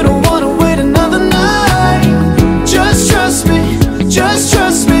 No, you don't wanna wait another night. Just trust me, just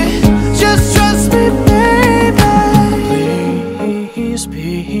trust me, just trust me, baby. Please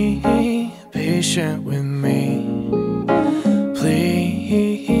be patient with me.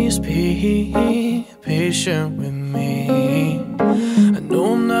 Please be patient with me. I know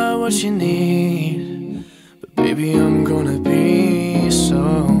I'm not what you need, but baby, I'm gonna be. So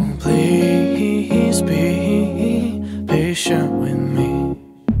please be patient with me.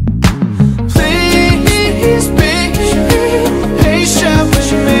 Please be patient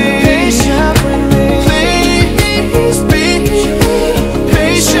with me. Please be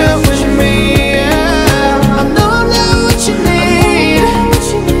patient with me. Yeah. I know I'm not what you need,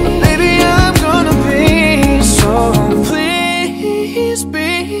 baby, I'm gonna be. So please be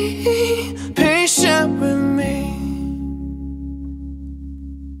patient with me.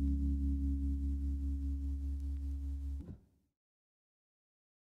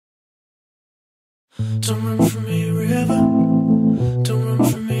 Don't run from me, river. Don't run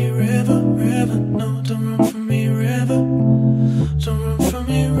from me, river, river. No, don't run from me, river. Don't run from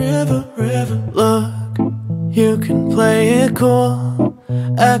me, river, river. Look, you can play it cool,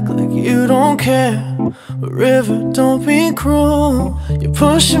 act like you don't care, but river, don't be cruel. You're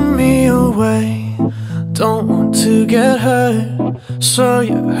pushing me away, don't want to get hurt, so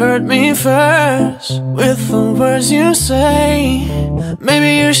you hurt me first with the words you say.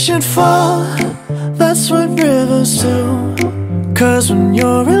 Maybe you should fall, that's what rivers do. 'Cause when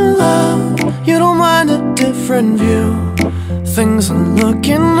you're in love, you don't mind a different view. Things are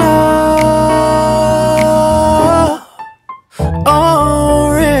looking up. Oh,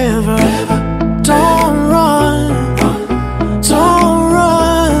 river, don't run, don't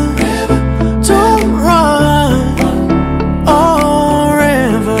run, don't run. Oh,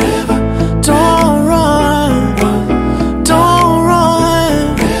 river, don't run, don't run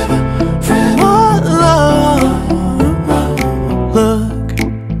from our love. Look,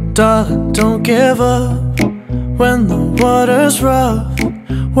 darling, don't give up when the water's rough.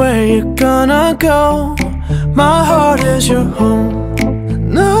 Where you gonna go? My heart is your home.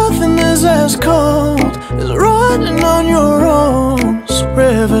 Nothing is as cold as running on your own. So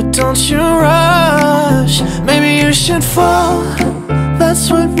river, don't you rush. Maybe you should fall,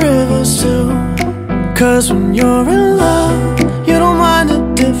 that's what rivers do. 'Cause when you're in love, you don't mind a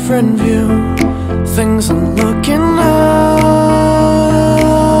different view. Things are looking up.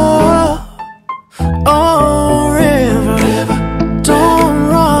 Oh, river, don't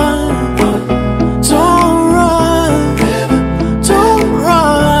run, don't run, don't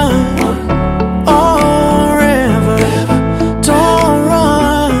run. Oh, river, don't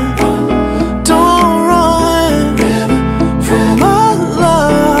run, don't run from our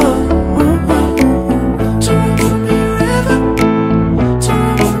love. Don't run from me, river, don't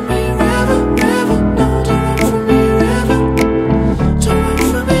run from me, river, river. No,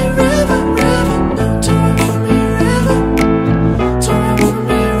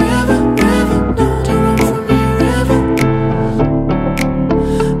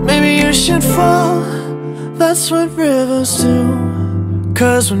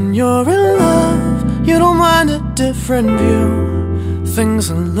 when you're in love, you don't mind a different view.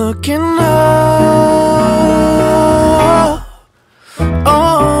 Things are looking up.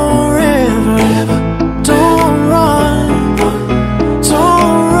 Oh, river, don't run,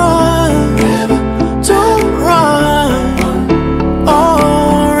 don't run, don't run.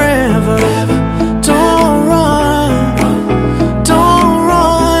 Oh, river, don't run, don't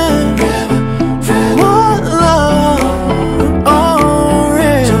run from what love. Oh,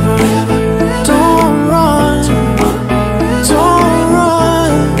 river, don't run, don't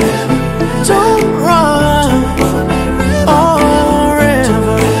run, don't run. Oh,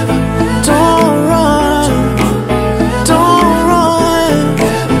 river, don't run, don't run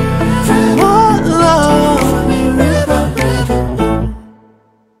from what love.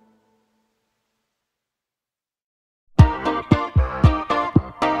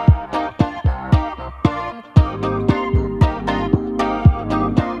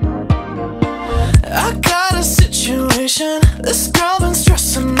 I got a situation, this girl been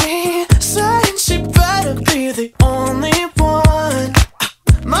stressing me, saying she better be the only one.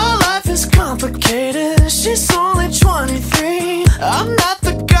 My life is complicated, she's only 23. I'm not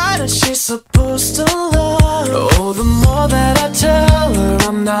the guy that she's supposed to love. Oh, the more that I tell her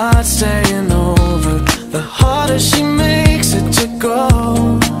I'm not staying over, the harder she makes it to go.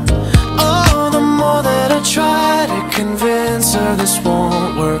 Oh, the more that I try to convince her this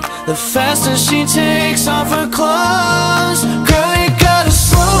won't work, the faster she takes off her clothes. Girl, you gotta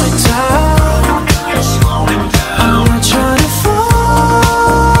slow it down. I'm not trying to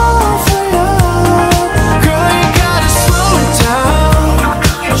fall for you. Girl, you gotta slow it down.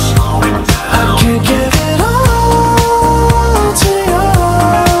 I can't give it all to you,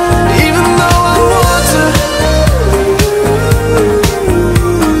 even though I want to.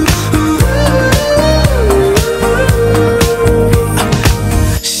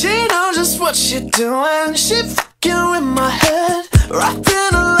 She knows just what she's doing. She fucking with my head,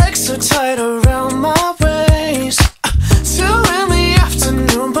 wrapping her legs so tight around my waist. 2 in the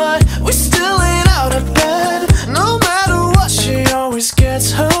afternoon, but we still ain't out of bed. No matter what, she always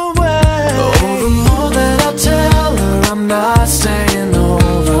gets her way. Oh, the more that I tell her I'm not staying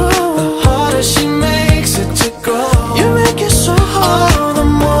over, the harder she makes it to go. You make it so hard. Oh, the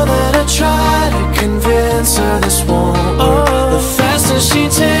more that I try to convince her this won't work, the faster she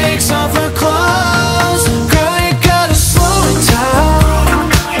takes off her clothes. Girl, you gotta slow it down.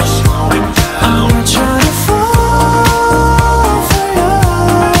 I'm not trying to fall for you.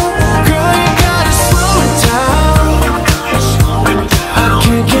 Girl, you gotta slow it down. I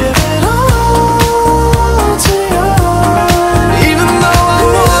can't give it all to you, even though I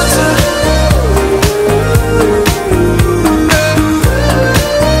want to.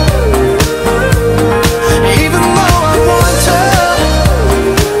 Even though I want to.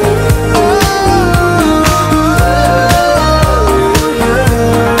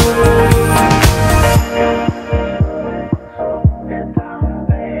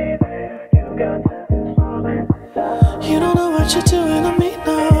 You don't know what you're doing to me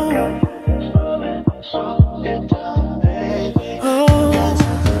now. Oh,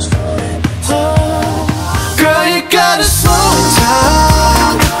 oh. Girl, you gotta slow it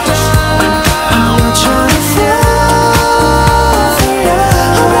down. I'm not trying to fall for you.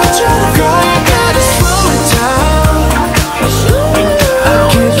 I'm not trying to. Girl, you gotta slow it down. I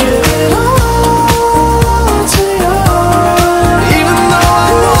can't give it all to you, even though I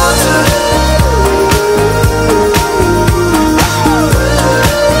want to.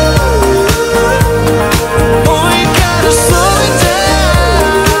 Oh, you gotta slow it down.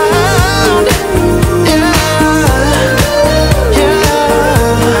 Yeah, yeah.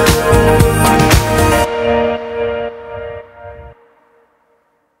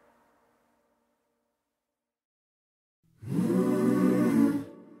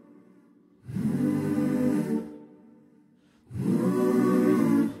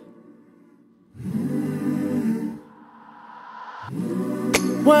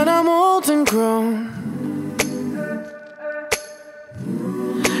 When I'm old and grown,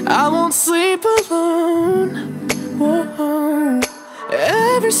 I won't sleep alone. Whoa.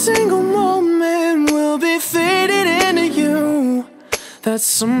 Every single moment will be faded into you. That's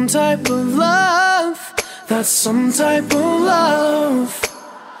some type of love. That's some type of love.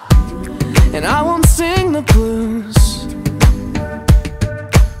 And I won't sing the blues,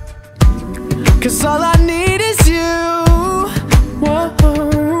 'cause all I need is you. Whoa.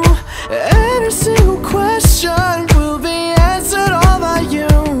 Every single question will be answered all by you.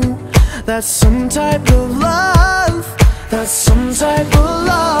 That's some type of love. That's some type of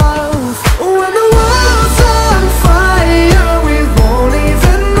love. When the world's on fire, we won't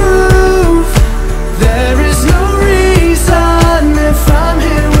even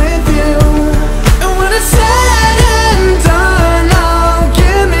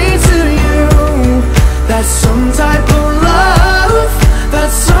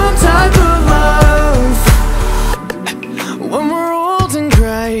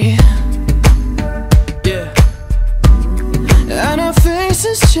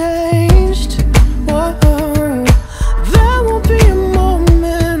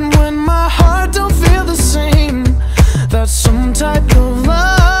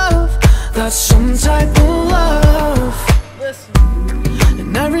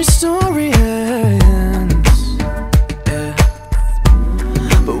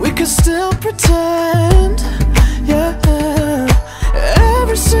pretend, yeah.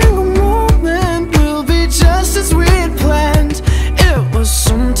 Every single moment will be just as we had planned. It was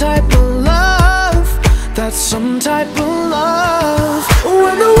some type of love, that's some type of love.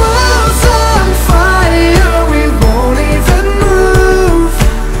 When the world's on fire, we won't even move.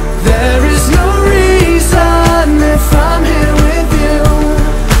 There is no reason if I'm here with you.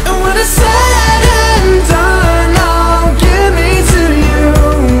 And when it's said and done, I'll give me to you.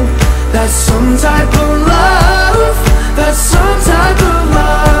 That's some type of love, that's some type of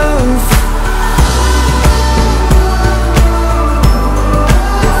love.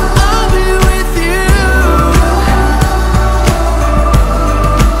 I'll be with you.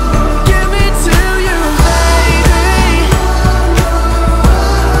 Give me to you, baby.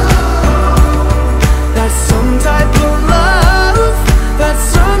 That's some type of love, that's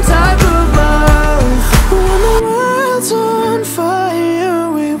some type of love. When the world's on fire,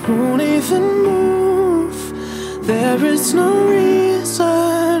 we won't even move. There is no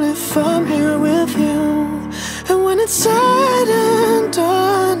reason if I'm here with you. And when it's said and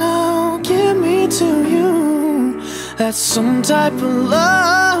done, I'll give me to you. That's some type of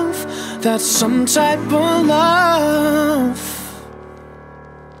love, that's some type of love.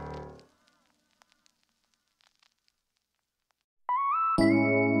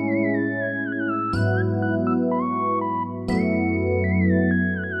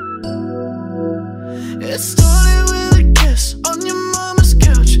 It started with a kiss on your mama's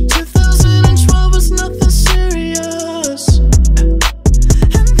couch. 2012 was nothing serious.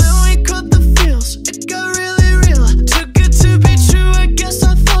 And then we caught the feels, it got really real. Too good to be true, I guess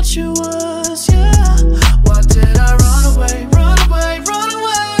I thought you was, yeah. Why did I run away, run away, run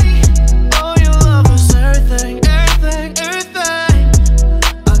away? Oh, your love was everything, everything, everything.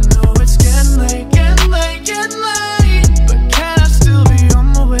 I know it's getting late, getting late, getting late, but can I still be on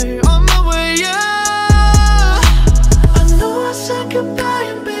my way, yeah? Goodbye,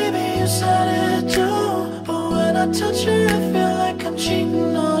 and baby, you said it too. But when I touch you, I feel like I'm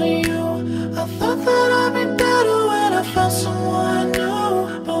cheating on you. I thought that I'd be better when I found someone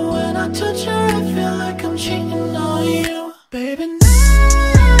new. But when I touch you, I feel like I'm cheating on you. Baby, now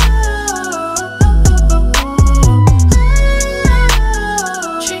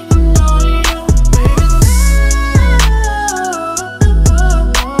cheating on you. Baby, now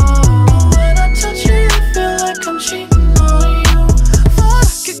when I touch you, I feel like I'm cheating on you.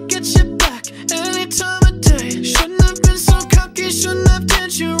 Could get you back any time of day. Shouldn't have been so cocky, shouldn't have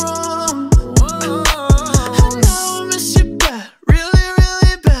did you wrong. And now I miss you bad, really,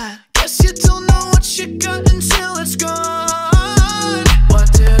 really bad. Guess you don't know what you got until it's gone. Why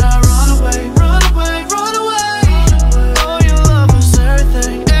did I run away, run away, run away? Oh, your love was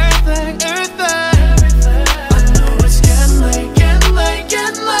everything, everything, everything. I know it's getting late, getting late,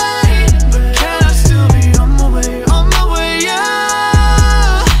 getting late, but can I still be on my way, yeah?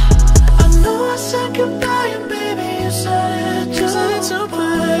 Goodbye, and baby, you said it too. But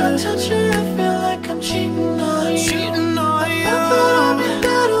when I touch you, I feel like I'm cheating on you. I thought I'd be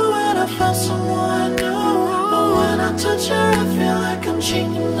better when I found someone new. But when I touch you, I feel like I'm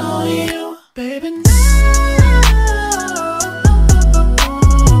cheating on you. Baby, now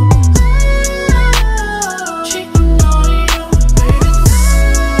cheating on you. Baby, now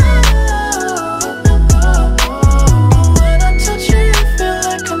when I touch you, I feel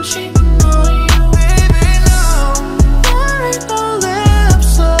like I'm cheating.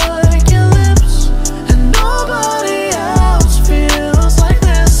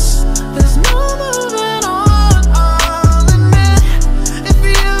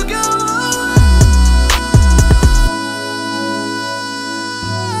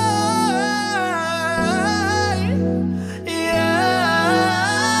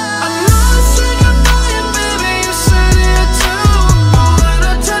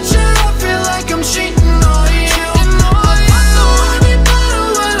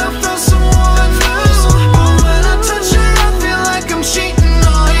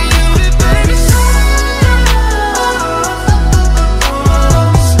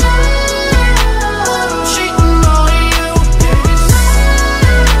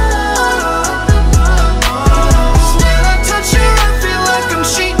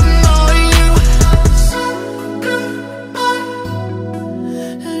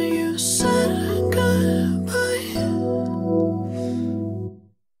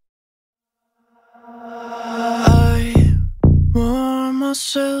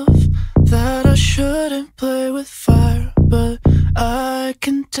 Myself that I shouldn't play with fire, but I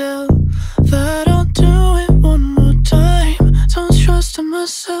can tell that I'll do it one more time. Don't trust in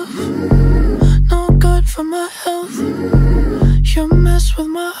myself, no good for my health. You mess with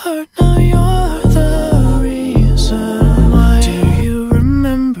my heart, now you're the reason why. Do you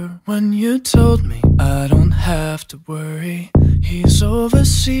remember when you told me I don't have to worry? He's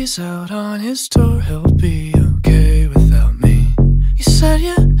overseas out on his tour, he'll be okay without me. You said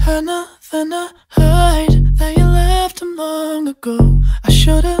you had nothing to hide, that you left him long ago. I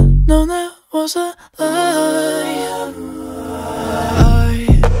should've known that was a lie.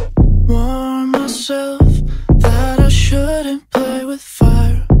 I warned myself that I shouldn't play with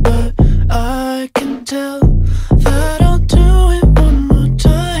fire, but I can tell that I'll do it one more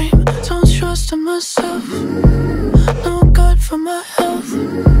time. Don't trust in myself, no good for my health.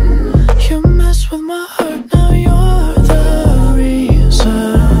 You mess with my heart, now you're the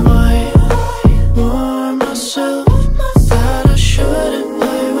reason why. I warned myself that I shouldn't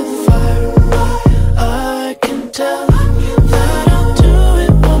play with fire, but I can tell that I'll do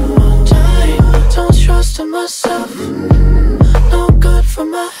it one more time. Don't trust in myself, no good for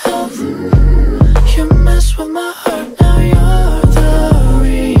my health. You mess with my heart, now you're the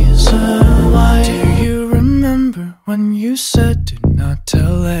reason why. Do you remember when you said do not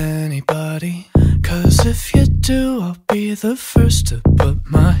tell anybody? 'Cause if you do, I'll be the first to put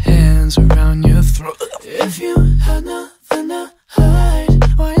my hands around your throat. If you had nothing to hide,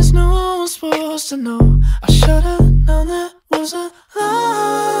 why is no one supposed to know? I should've known that was a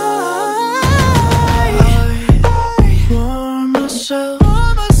lie. I warned myself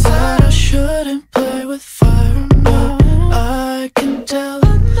that I shouldn't play with fire, but I can tell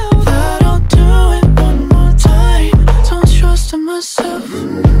that I'll do it one more time. Don't trust in myself,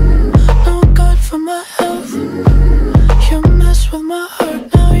 no good for my health. You mess with my heart,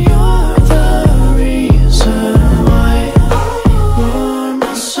 now you're the reason why. I warned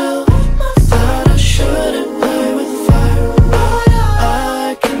myself that I shouldn't play with fire, but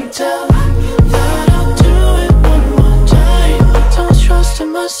I can tell that I'll do it one more time. Don't trust in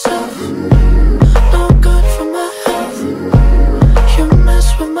myself, no good for my health. You mess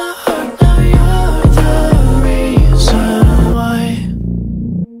with my heart, now you're the reason why.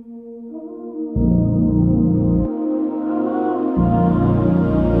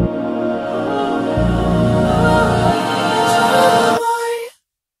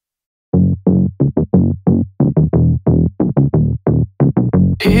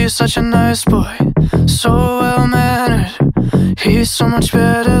 He's such a nice boy, so well-mannered. He's so much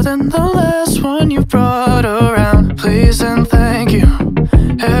better than the last one you brought around. Please and thank you,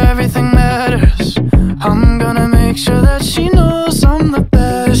 everything matters. I'm gonna make sure that she knows I'm the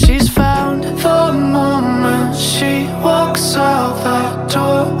best. She's found the moment she walks out that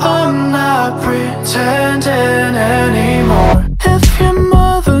door. I'm not pretending anymore. If your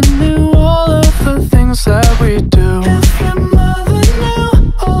mother knew all of the things that we do, if your mother knew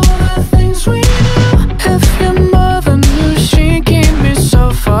all the things we do, if your mother knew she'd keep me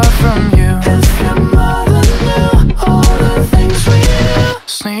so far from you, if your mother knew all the things we do.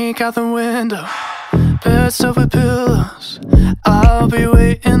 Sneak out the window, bed stuffed with pillows. I'll be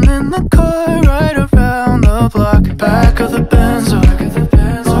waiting in the car right around the block. Back of the Benzo,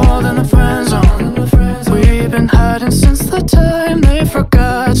 more than a friend zone. We've been hiding since the time they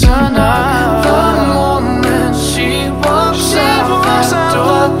forgot to knock. The moment she walks out that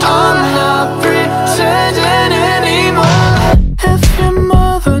door, I'm not pretending anymore. If your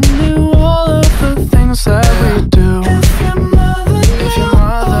mother knew all of the things that we do, if your mother knew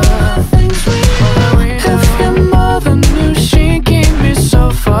all the things we do, if your mother knew she'd keep me so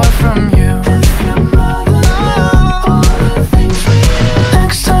far from you, if your mother knew all the things we do.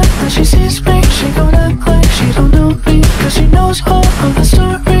 Next time that she sees me, she gon' act like she don't know me, 'cause she knows all of the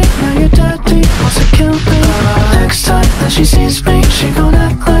story. Now your daddy wants to kill me. Next time that she sees me, she gon'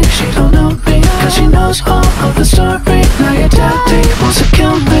 act like she don't know me, 'cause she knows all of the story. Now your daddy wants to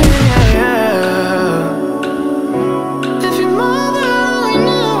kill me. If your mother only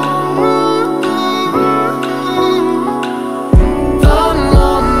knew. The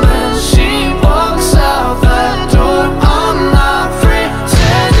moment she walks out that door, I'm not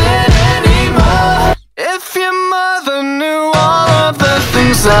pretending anymore. If your mother knew all of the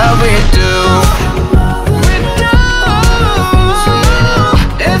things that we do,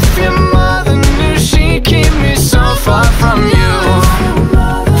 if your mother knew she'd keep me so far from you,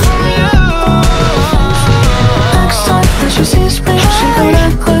 next time that she sees me, she gon'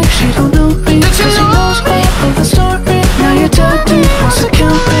 act like she don't know me, 'cause she knows all of the story. Now your daddy wants to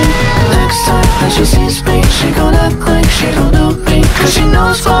kill me. Next time that she sees me, she gon' act like she don't know me, 'cause she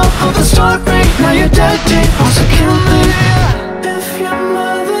knows all of the story. Now your daddy wants to kill me. If your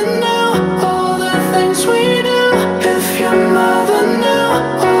mother knew all the things we do, if your mother knew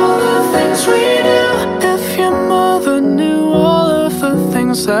all the things we do, if your mother knew all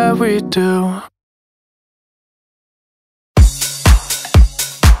things that we do.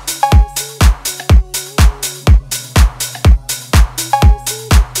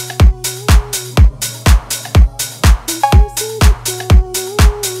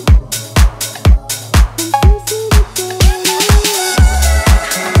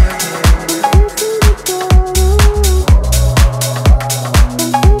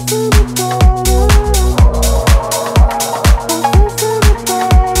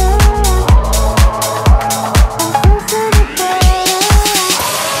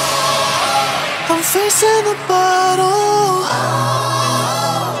 Facing the bottle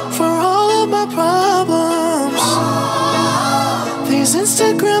for all of my problems. These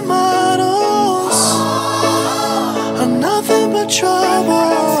Instagram models are nothing but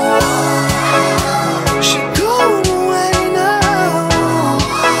trouble. She going away now.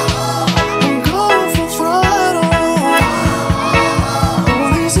 I'm going for throttle. All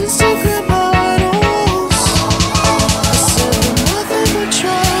these Instagram models, I said they're nothing but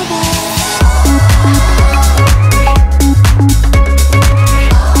trouble.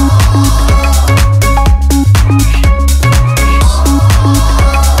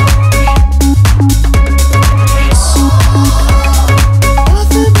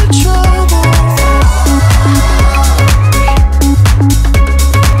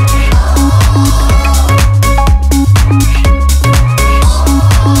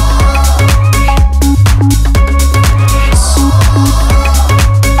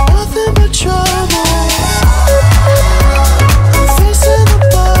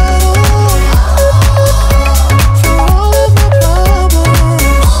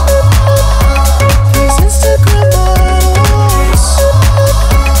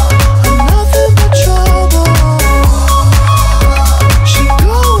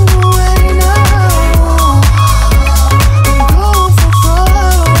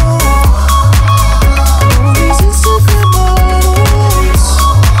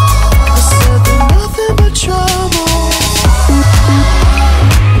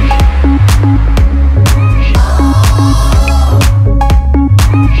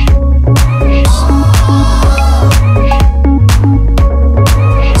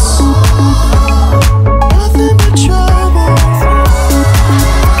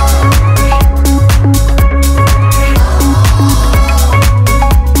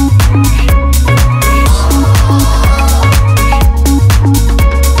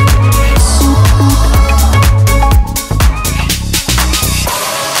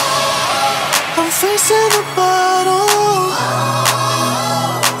 Facing the bottle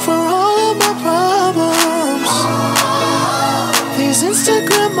for all of my problems. These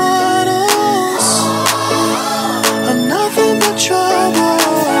Instagram models are nothing but trouble.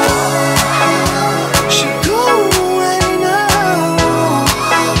 She going away now.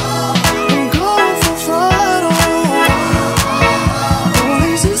 I'm going for throttle. All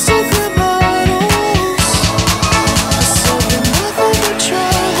these Instagram models, I said they're nothing but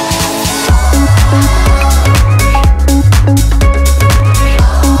trouble.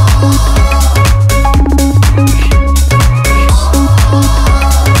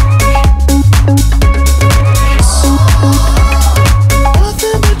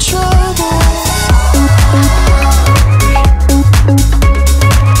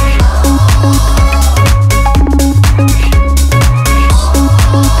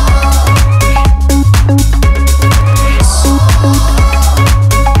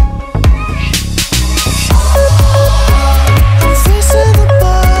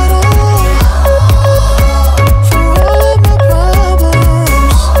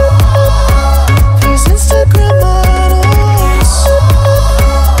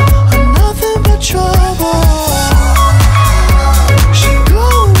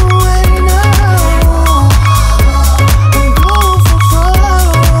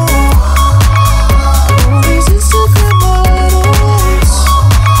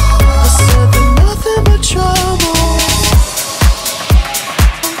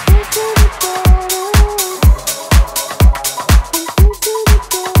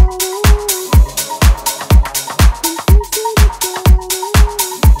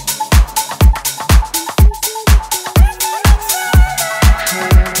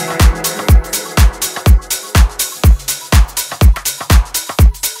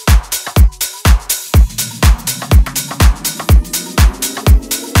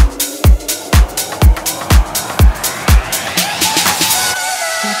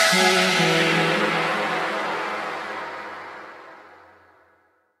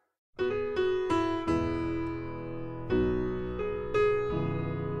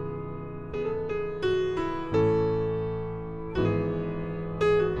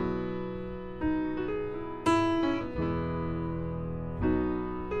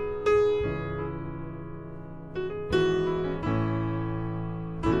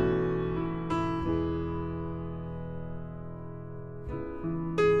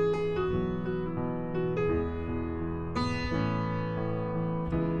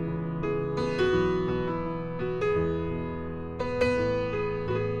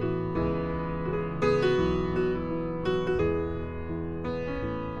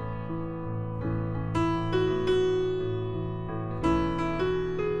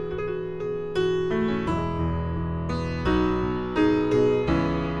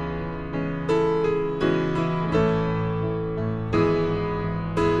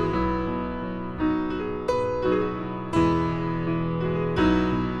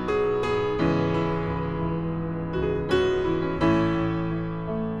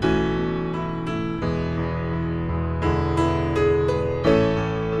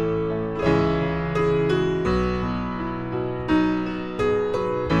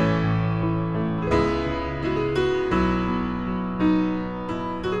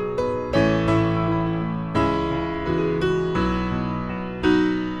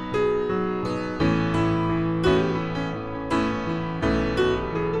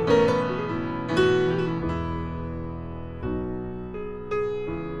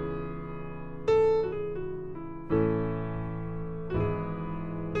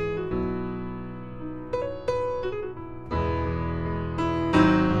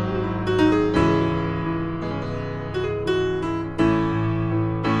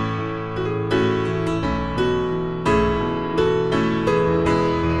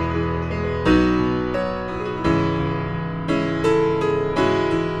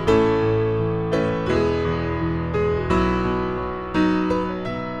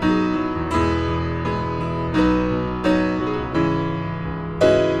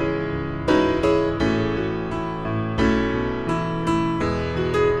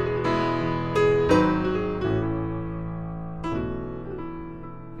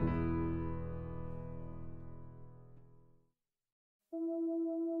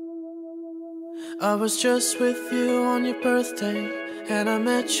 I was just with you on your birthday, and I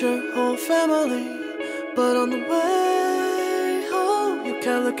met your whole family. But on the way home, you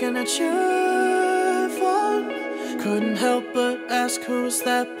kept looking at your phone. Couldn't help but ask, who was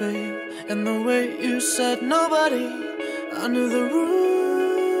that, babe? And the way you said nobody, I knew the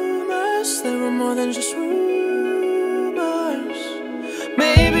rumors, they were more than just rumors.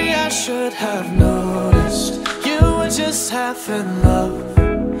 Maybe I should have noticed you were just half in love.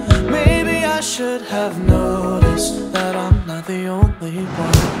 Maybe I should have noticed that I'm not the only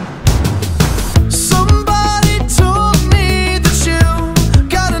one. Somebody told me that you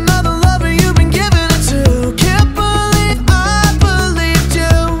got another lover you've been giving it to. Can't believe I believed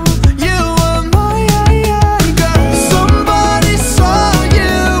you. You were my girl. Somebody saw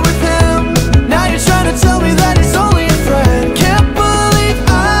you with him. Now you're trying to tell me that he's only a friend. Can't believe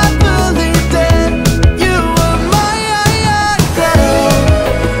I believed it. You were my girl.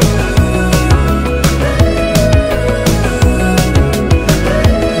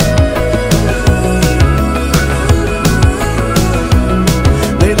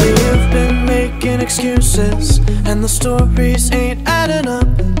 Lately you've been making excuses, and the stories ain't adding up.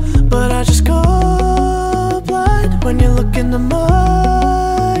 But I just go blind when you look into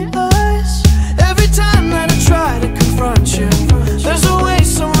my eyes. Every time that I try to confront you, there's always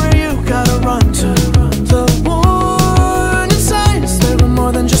somewhere you gotta run to. The warning signs, they were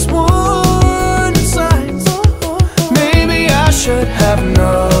more than just warning signs. Maybe I should have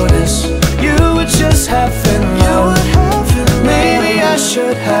noticed you were just half in love. Maybe I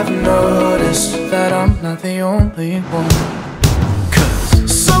should have noticed that I'm not the only one.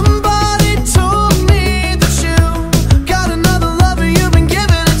 'Cause somebody told me that you got another lover you've been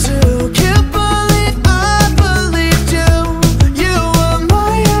giving it to. Can't believe I believed you. You were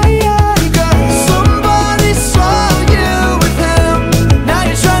my girl. Somebody saw you with him. Now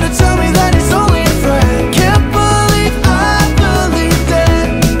you're trying to tell me that he's only a friend. Can't believe I believed it.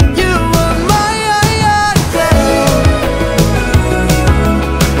 You were my girl.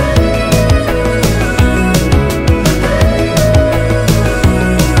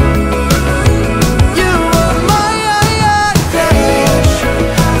 You were my girl. Should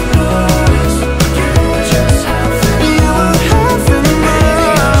have noticed you were just half in love. You were half in love.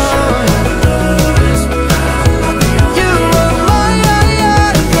 You were my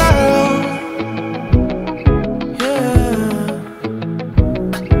girl. Yeah.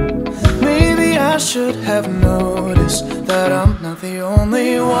 Maybe I should have noticed that I'm not the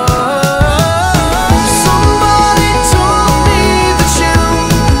only one. Somebody told me that you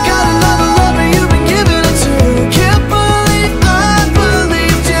got another lover you've been giving it to. Can't believe I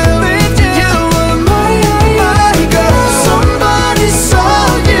believed you. You were my girl. Somebody saw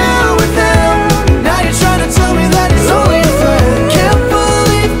you with him. Now you're trying to tell me that he's only a friend. Can't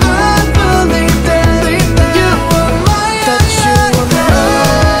believe I believed it. You were my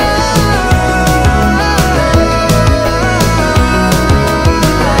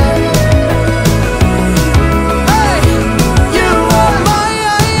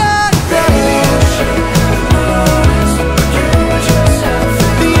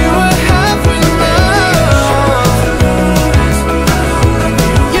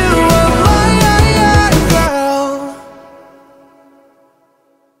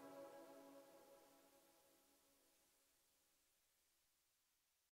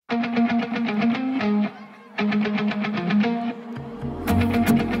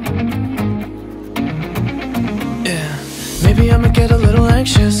Maybe I'ma get a little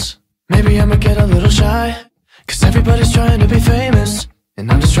anxious. Maybe I'ma get a little shy. 'Cause everybody's trying to be famous, and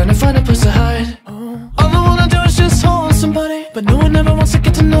I'm just trying to find a place to hide. All I wanna do is just hold somebody, but no one ever wants to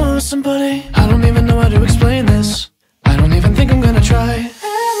get to know somebody. I don't even know how to explain this. I don't even think I'm gonna try.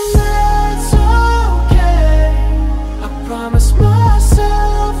 And that's okay. I promise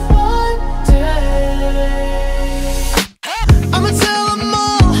myself one day I'ma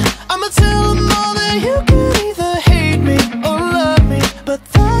tell them all that you can either hate me or love me, but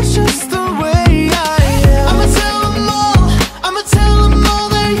that's just the way I am. I'ma tell them all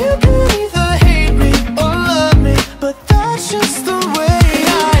that you can either hate me or love me, but that's just the way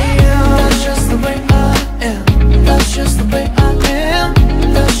I am. That's just the way I am. That's just the way I am.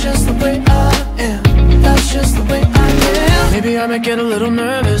 That's just the way I am. That's just the way I am. Maybe I might get a little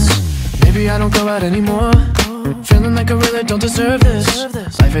nervous. Maybe I don't go out anymore. Feeling like I really don't deserve this.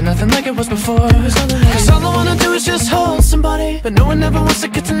 Life ain't nothing like it was before. 'Cause all I wanna do is just hold somebody, but no one ever wants to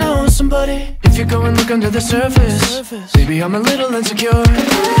get to know somebody. If you go and look under the surface, maybe I'm a little insecure.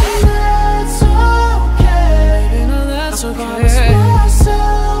 And that's okay. You know that's okay. I promise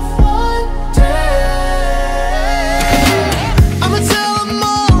myself one day I'ma tell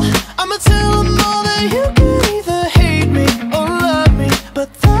them all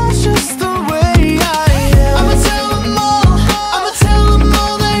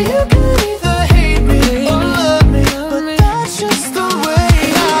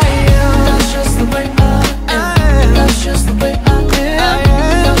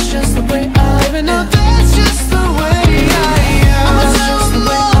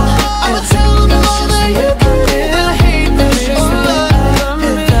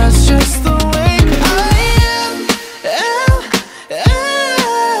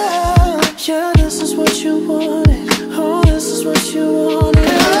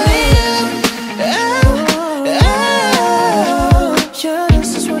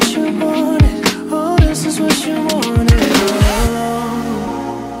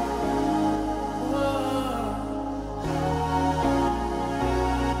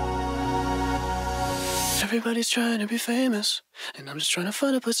everybody's trying to be famous, and I'm just trying to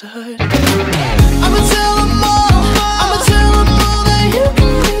find a place to hide. I'ma tell them all, I'ma tell them all that you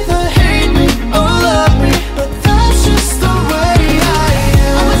can either hate me or love me, but that's just the way I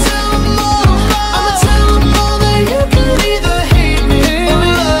am. I'ma tell them all, I'ma tell them all that you can either hate me or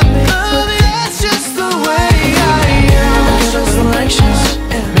love me, but that's just the way I am. I'm a little anxious,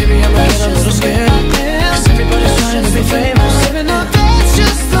 maybe I'm a little scared, 'cause everybody's trying to be famous, even though that's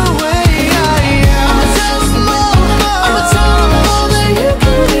just the way I am. I'ma tell them all, I'ma tell them all that you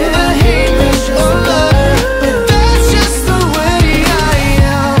can either hate me or love me, but that's just the way I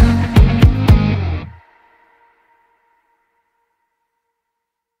am.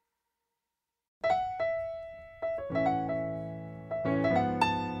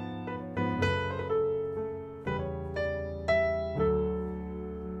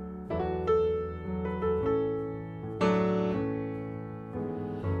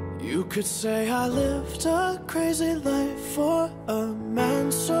 You could say I lived a crazy life for a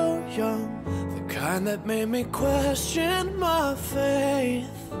man so young, the kind that made me question my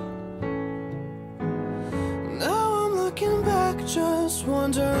faith. Now I'm looking back, just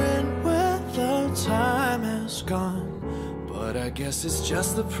wondering where the time has gone, but I guess it's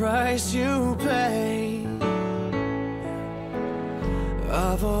just the price you pay.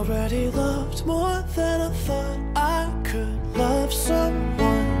 I've already loved more than I thought I could love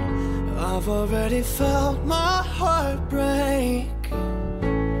someone. I've already felt my heart break.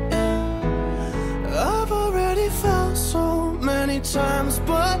 I've already felt so many times,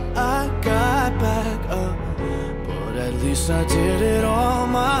 but I got back up. But at least I did it all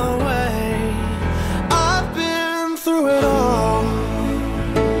my way. I've been through it all.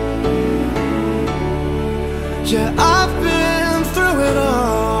 Yeah, I've been through it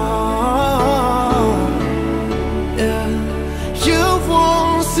all. Yeah, you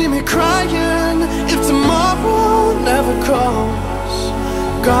won't see me crying if tomorrow never comes.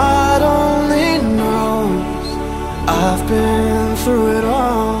 God only knows I've been through it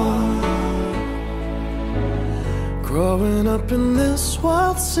all. Growing up in this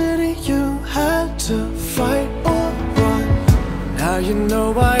wild city, you had to fight or run. Now you know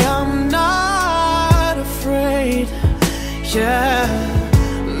why I'm not afraid. Yeah,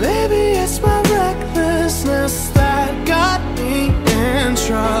 maybe it's my recklessness that got me in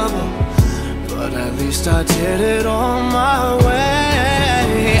trouble, but at least I did it on my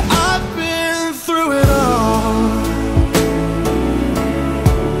way. I've been through it all.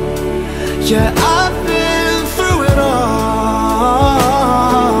 Yeah, I've been through it all.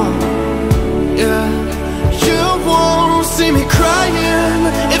 Yeah, you won't see me crying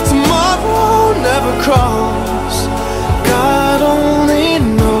if tomorrow never comes. God only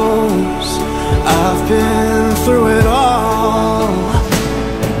knows I've been through it all.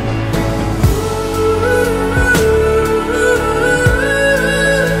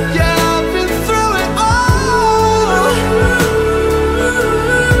 Yeah, I've been through it all.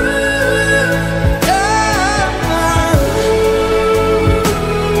 Yeah.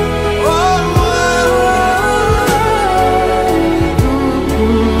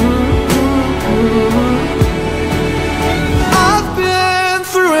 I've been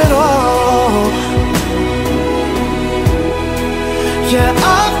through it all. Yeah,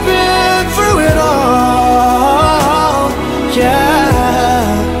 I've been through it all. Yeah,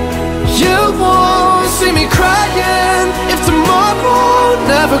 you won't see me crying if tomorrow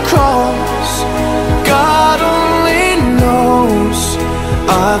never comes. God only knows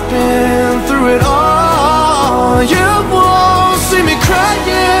I've been through it all. You won't see me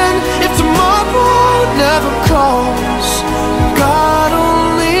crying if tomorrow never comes. God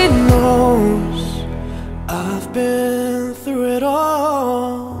only knows I've been through it all.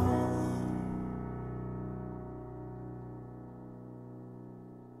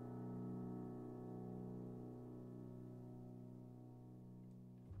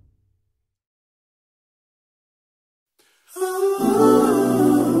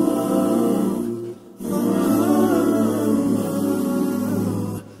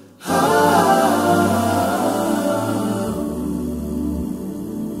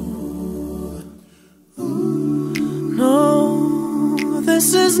 No, this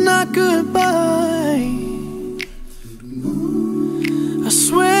is not goodbye. I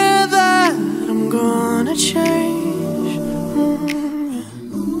swear that I'm gonna change.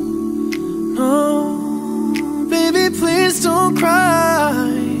 No, baby, please don't cry.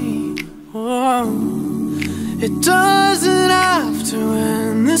 Oh, it doesn't have to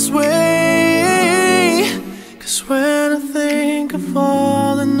end this way. 'Cause when I think of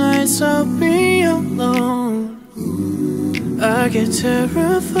all the nights I'll be alone, I get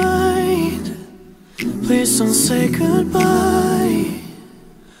terrified. please don't say goodbye.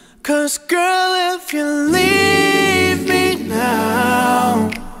 'Cause girl, if you leave me now,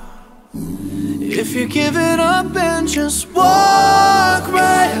 if you give it up and just walk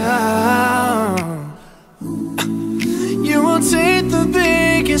right out, you will take the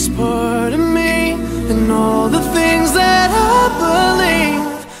biggest part of me and all the things that I believe.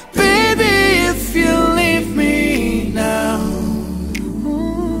 Baby, if you leave me now.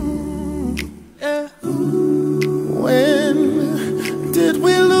 Yeah. When did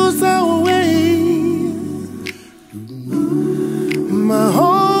we lose our way? My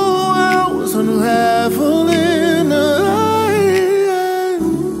whole world was unraveling.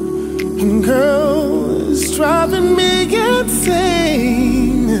 And girl, it's driving me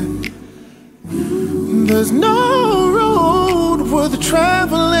insane. There's no road worth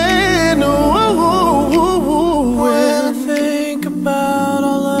traveling. When I think about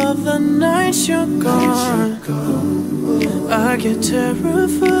all of the nights you're gone, I get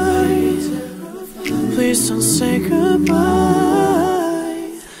terrified. Please don't say goodbye.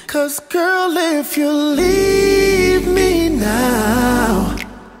 'Cause girl, if you leave me now,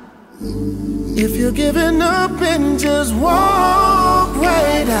 if you're giving up and just walk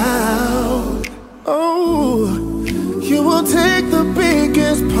right out, oh, you will take the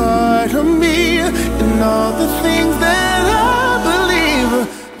biggest part of me and all the things that I believe.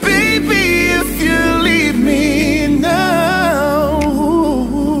 Baby, if you leave me now,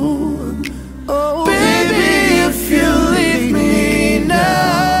 oh, Baby, if you leave me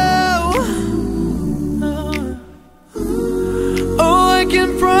now, oh, I can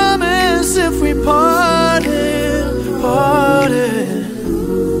promise if we parted,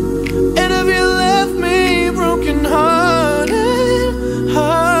 and if you left me broken-hearted,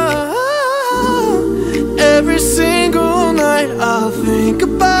 every single night I'll think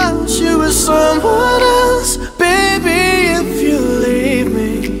about you as someone else. Baby, if you leave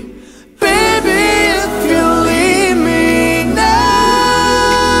me, baby, if you leave me now,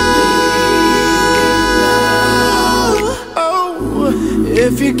 oh,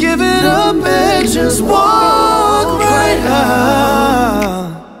 if you give it up and just walk right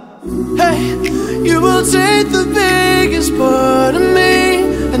out, hey, you will take the biggest part of me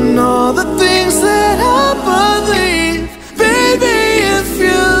and all the things that I believe. Baby, if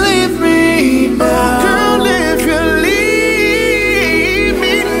you leave me now, girl, if you leave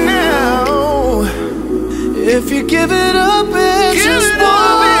me now, if you give it up and just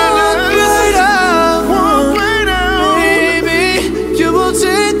walk right out, baby, you will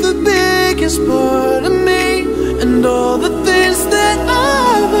take the biggest part of me and all the things that I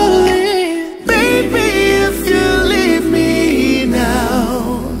believe. baby, if you leave me now,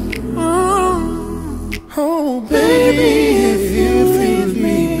 oh, baby, if you leave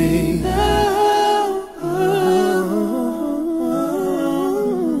me now,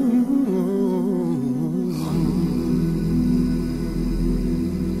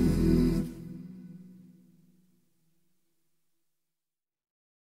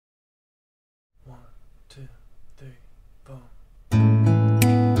 One, two, three, four.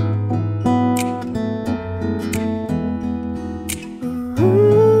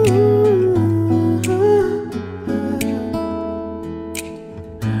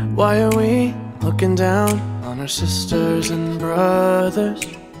 Why are we looking down on our sisters and brothers?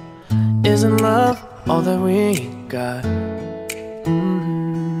 Isn't love all that we got?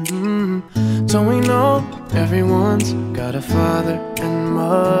 Don't we know everyone's got a father and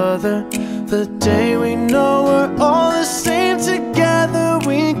mother? The day we know we're all the same together,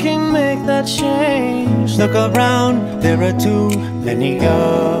 we can make that change. Look around, there are too many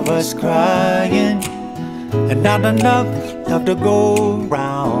of us crying, and not enough love to go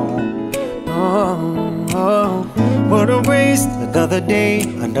round. Oh, What a waste, another day,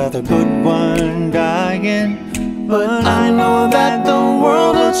 another good one dying. but I know that the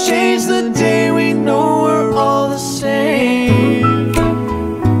world will change the day we know we're all the same.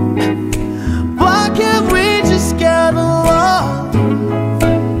 Why can't we just get along?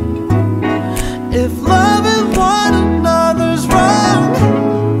 If loving one another's wrong,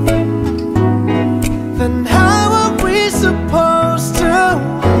 then how are we supposed to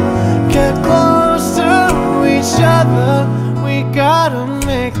get close to each other? We gotta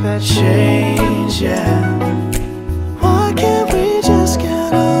make that change, yeah. Why can't we just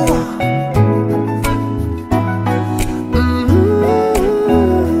get along?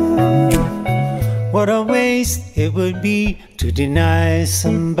 What a waste it would be to deny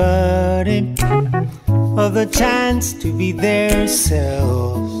somebody of the chance to be their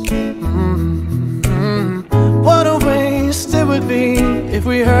selves. What a waste it would be if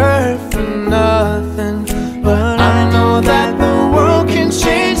we heard from nothing.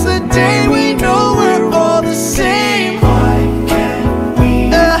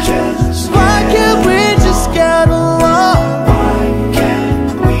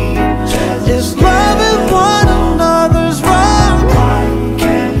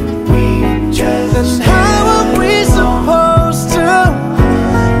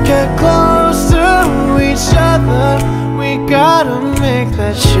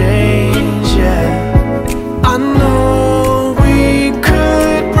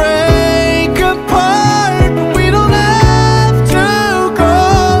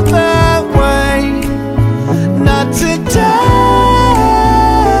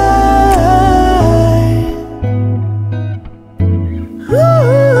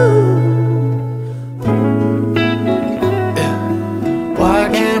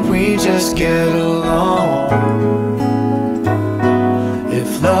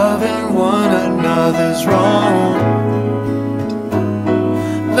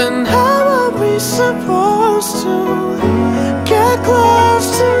 Then how are we supposed to get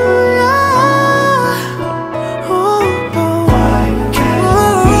close to you?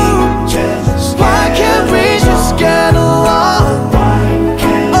 Why can't we just get along?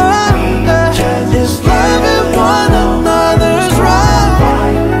 Is loving one another's wrong?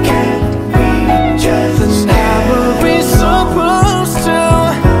 Then how are we supposed to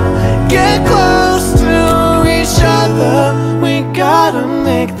get close to each other? We gotta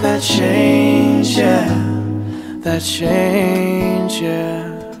make that change, yeah. That change, yeah.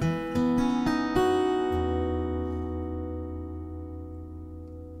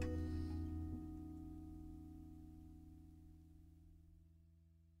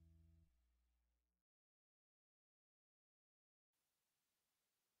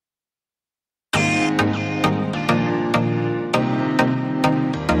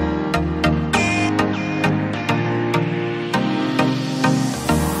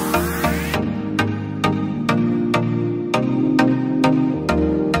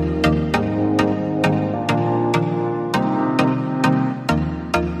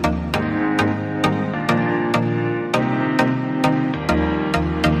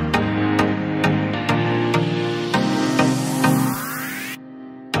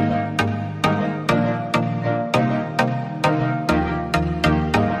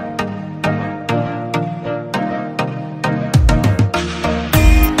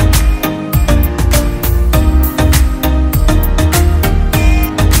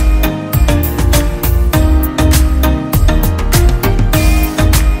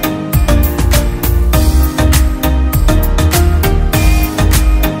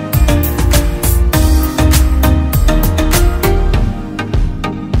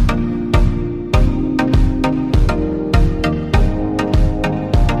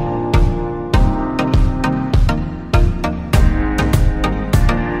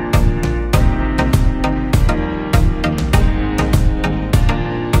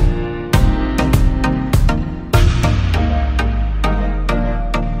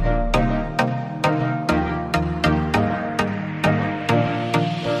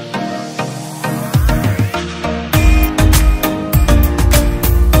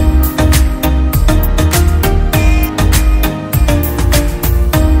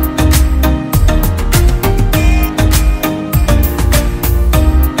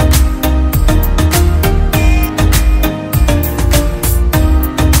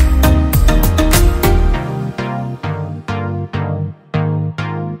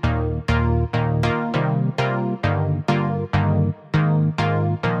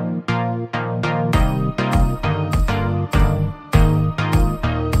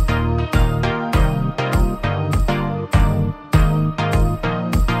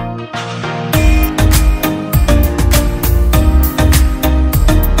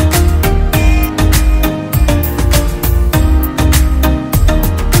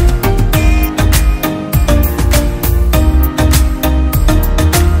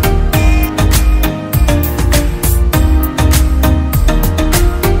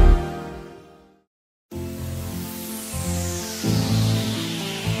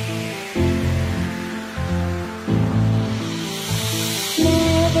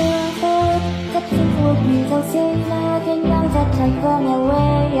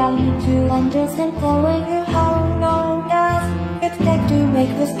 Understand the way you how long does it take to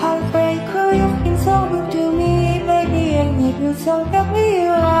make this heartbreak clear? You've been so good to me, baby, I need you so help me.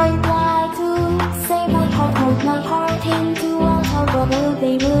 I try to say my heart, hold my heart into a horrible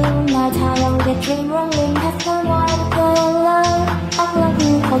baby. Now time the dream rolling has gone wild color. I love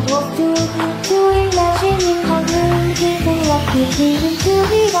you, I walk to imagining how you people like me, even to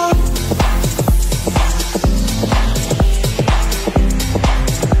be gone.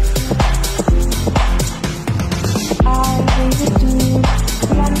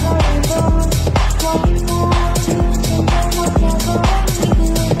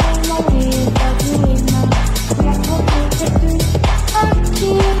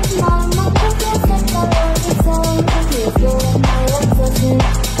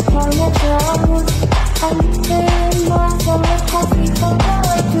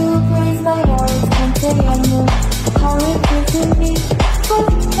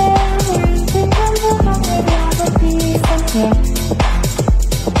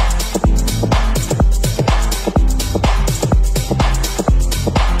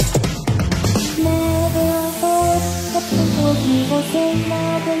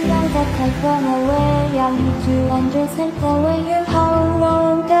 Understand the way you how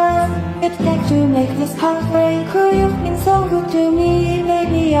long does it take to make this heartbreak clear? You've been so good to me,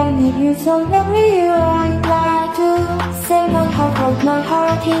 baby, I need you so help me. I try to same one how broke my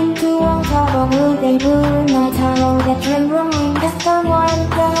heart into one trouble. They blew night arrow that dream wrong. That's the one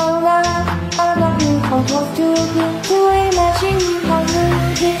down love. I love you, how close to you. To imagine you how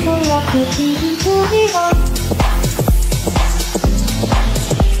beautiful love could be to be on.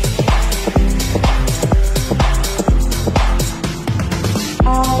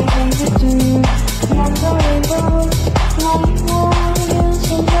 I think it's true, not the rainbow. Like more, you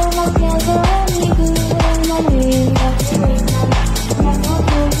should know my pleasure and me good. And I really love you right now. Not what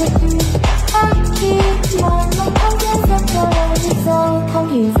you would do. I keep my confidence up for every soul.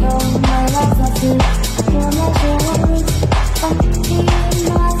 Confused on my life, I feel. You're not sure what it is. I keep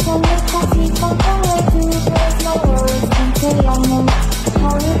my soul, make I see from the way to place my words. Can't say I know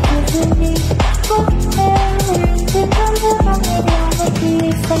how it feels to be. Whatever, think I'm the one that I would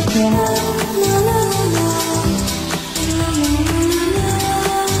be. Thank you.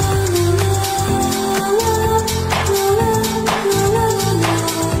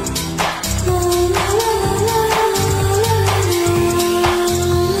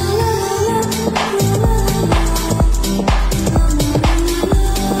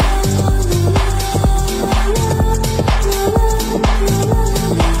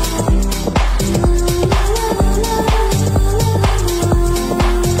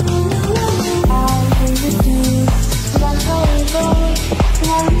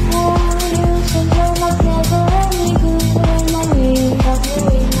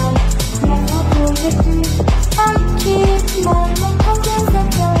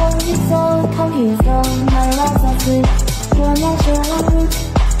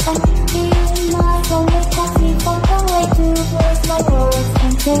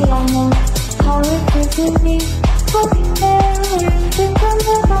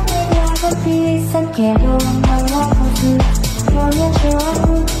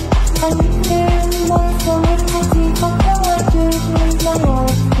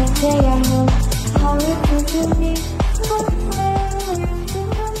 Yeah.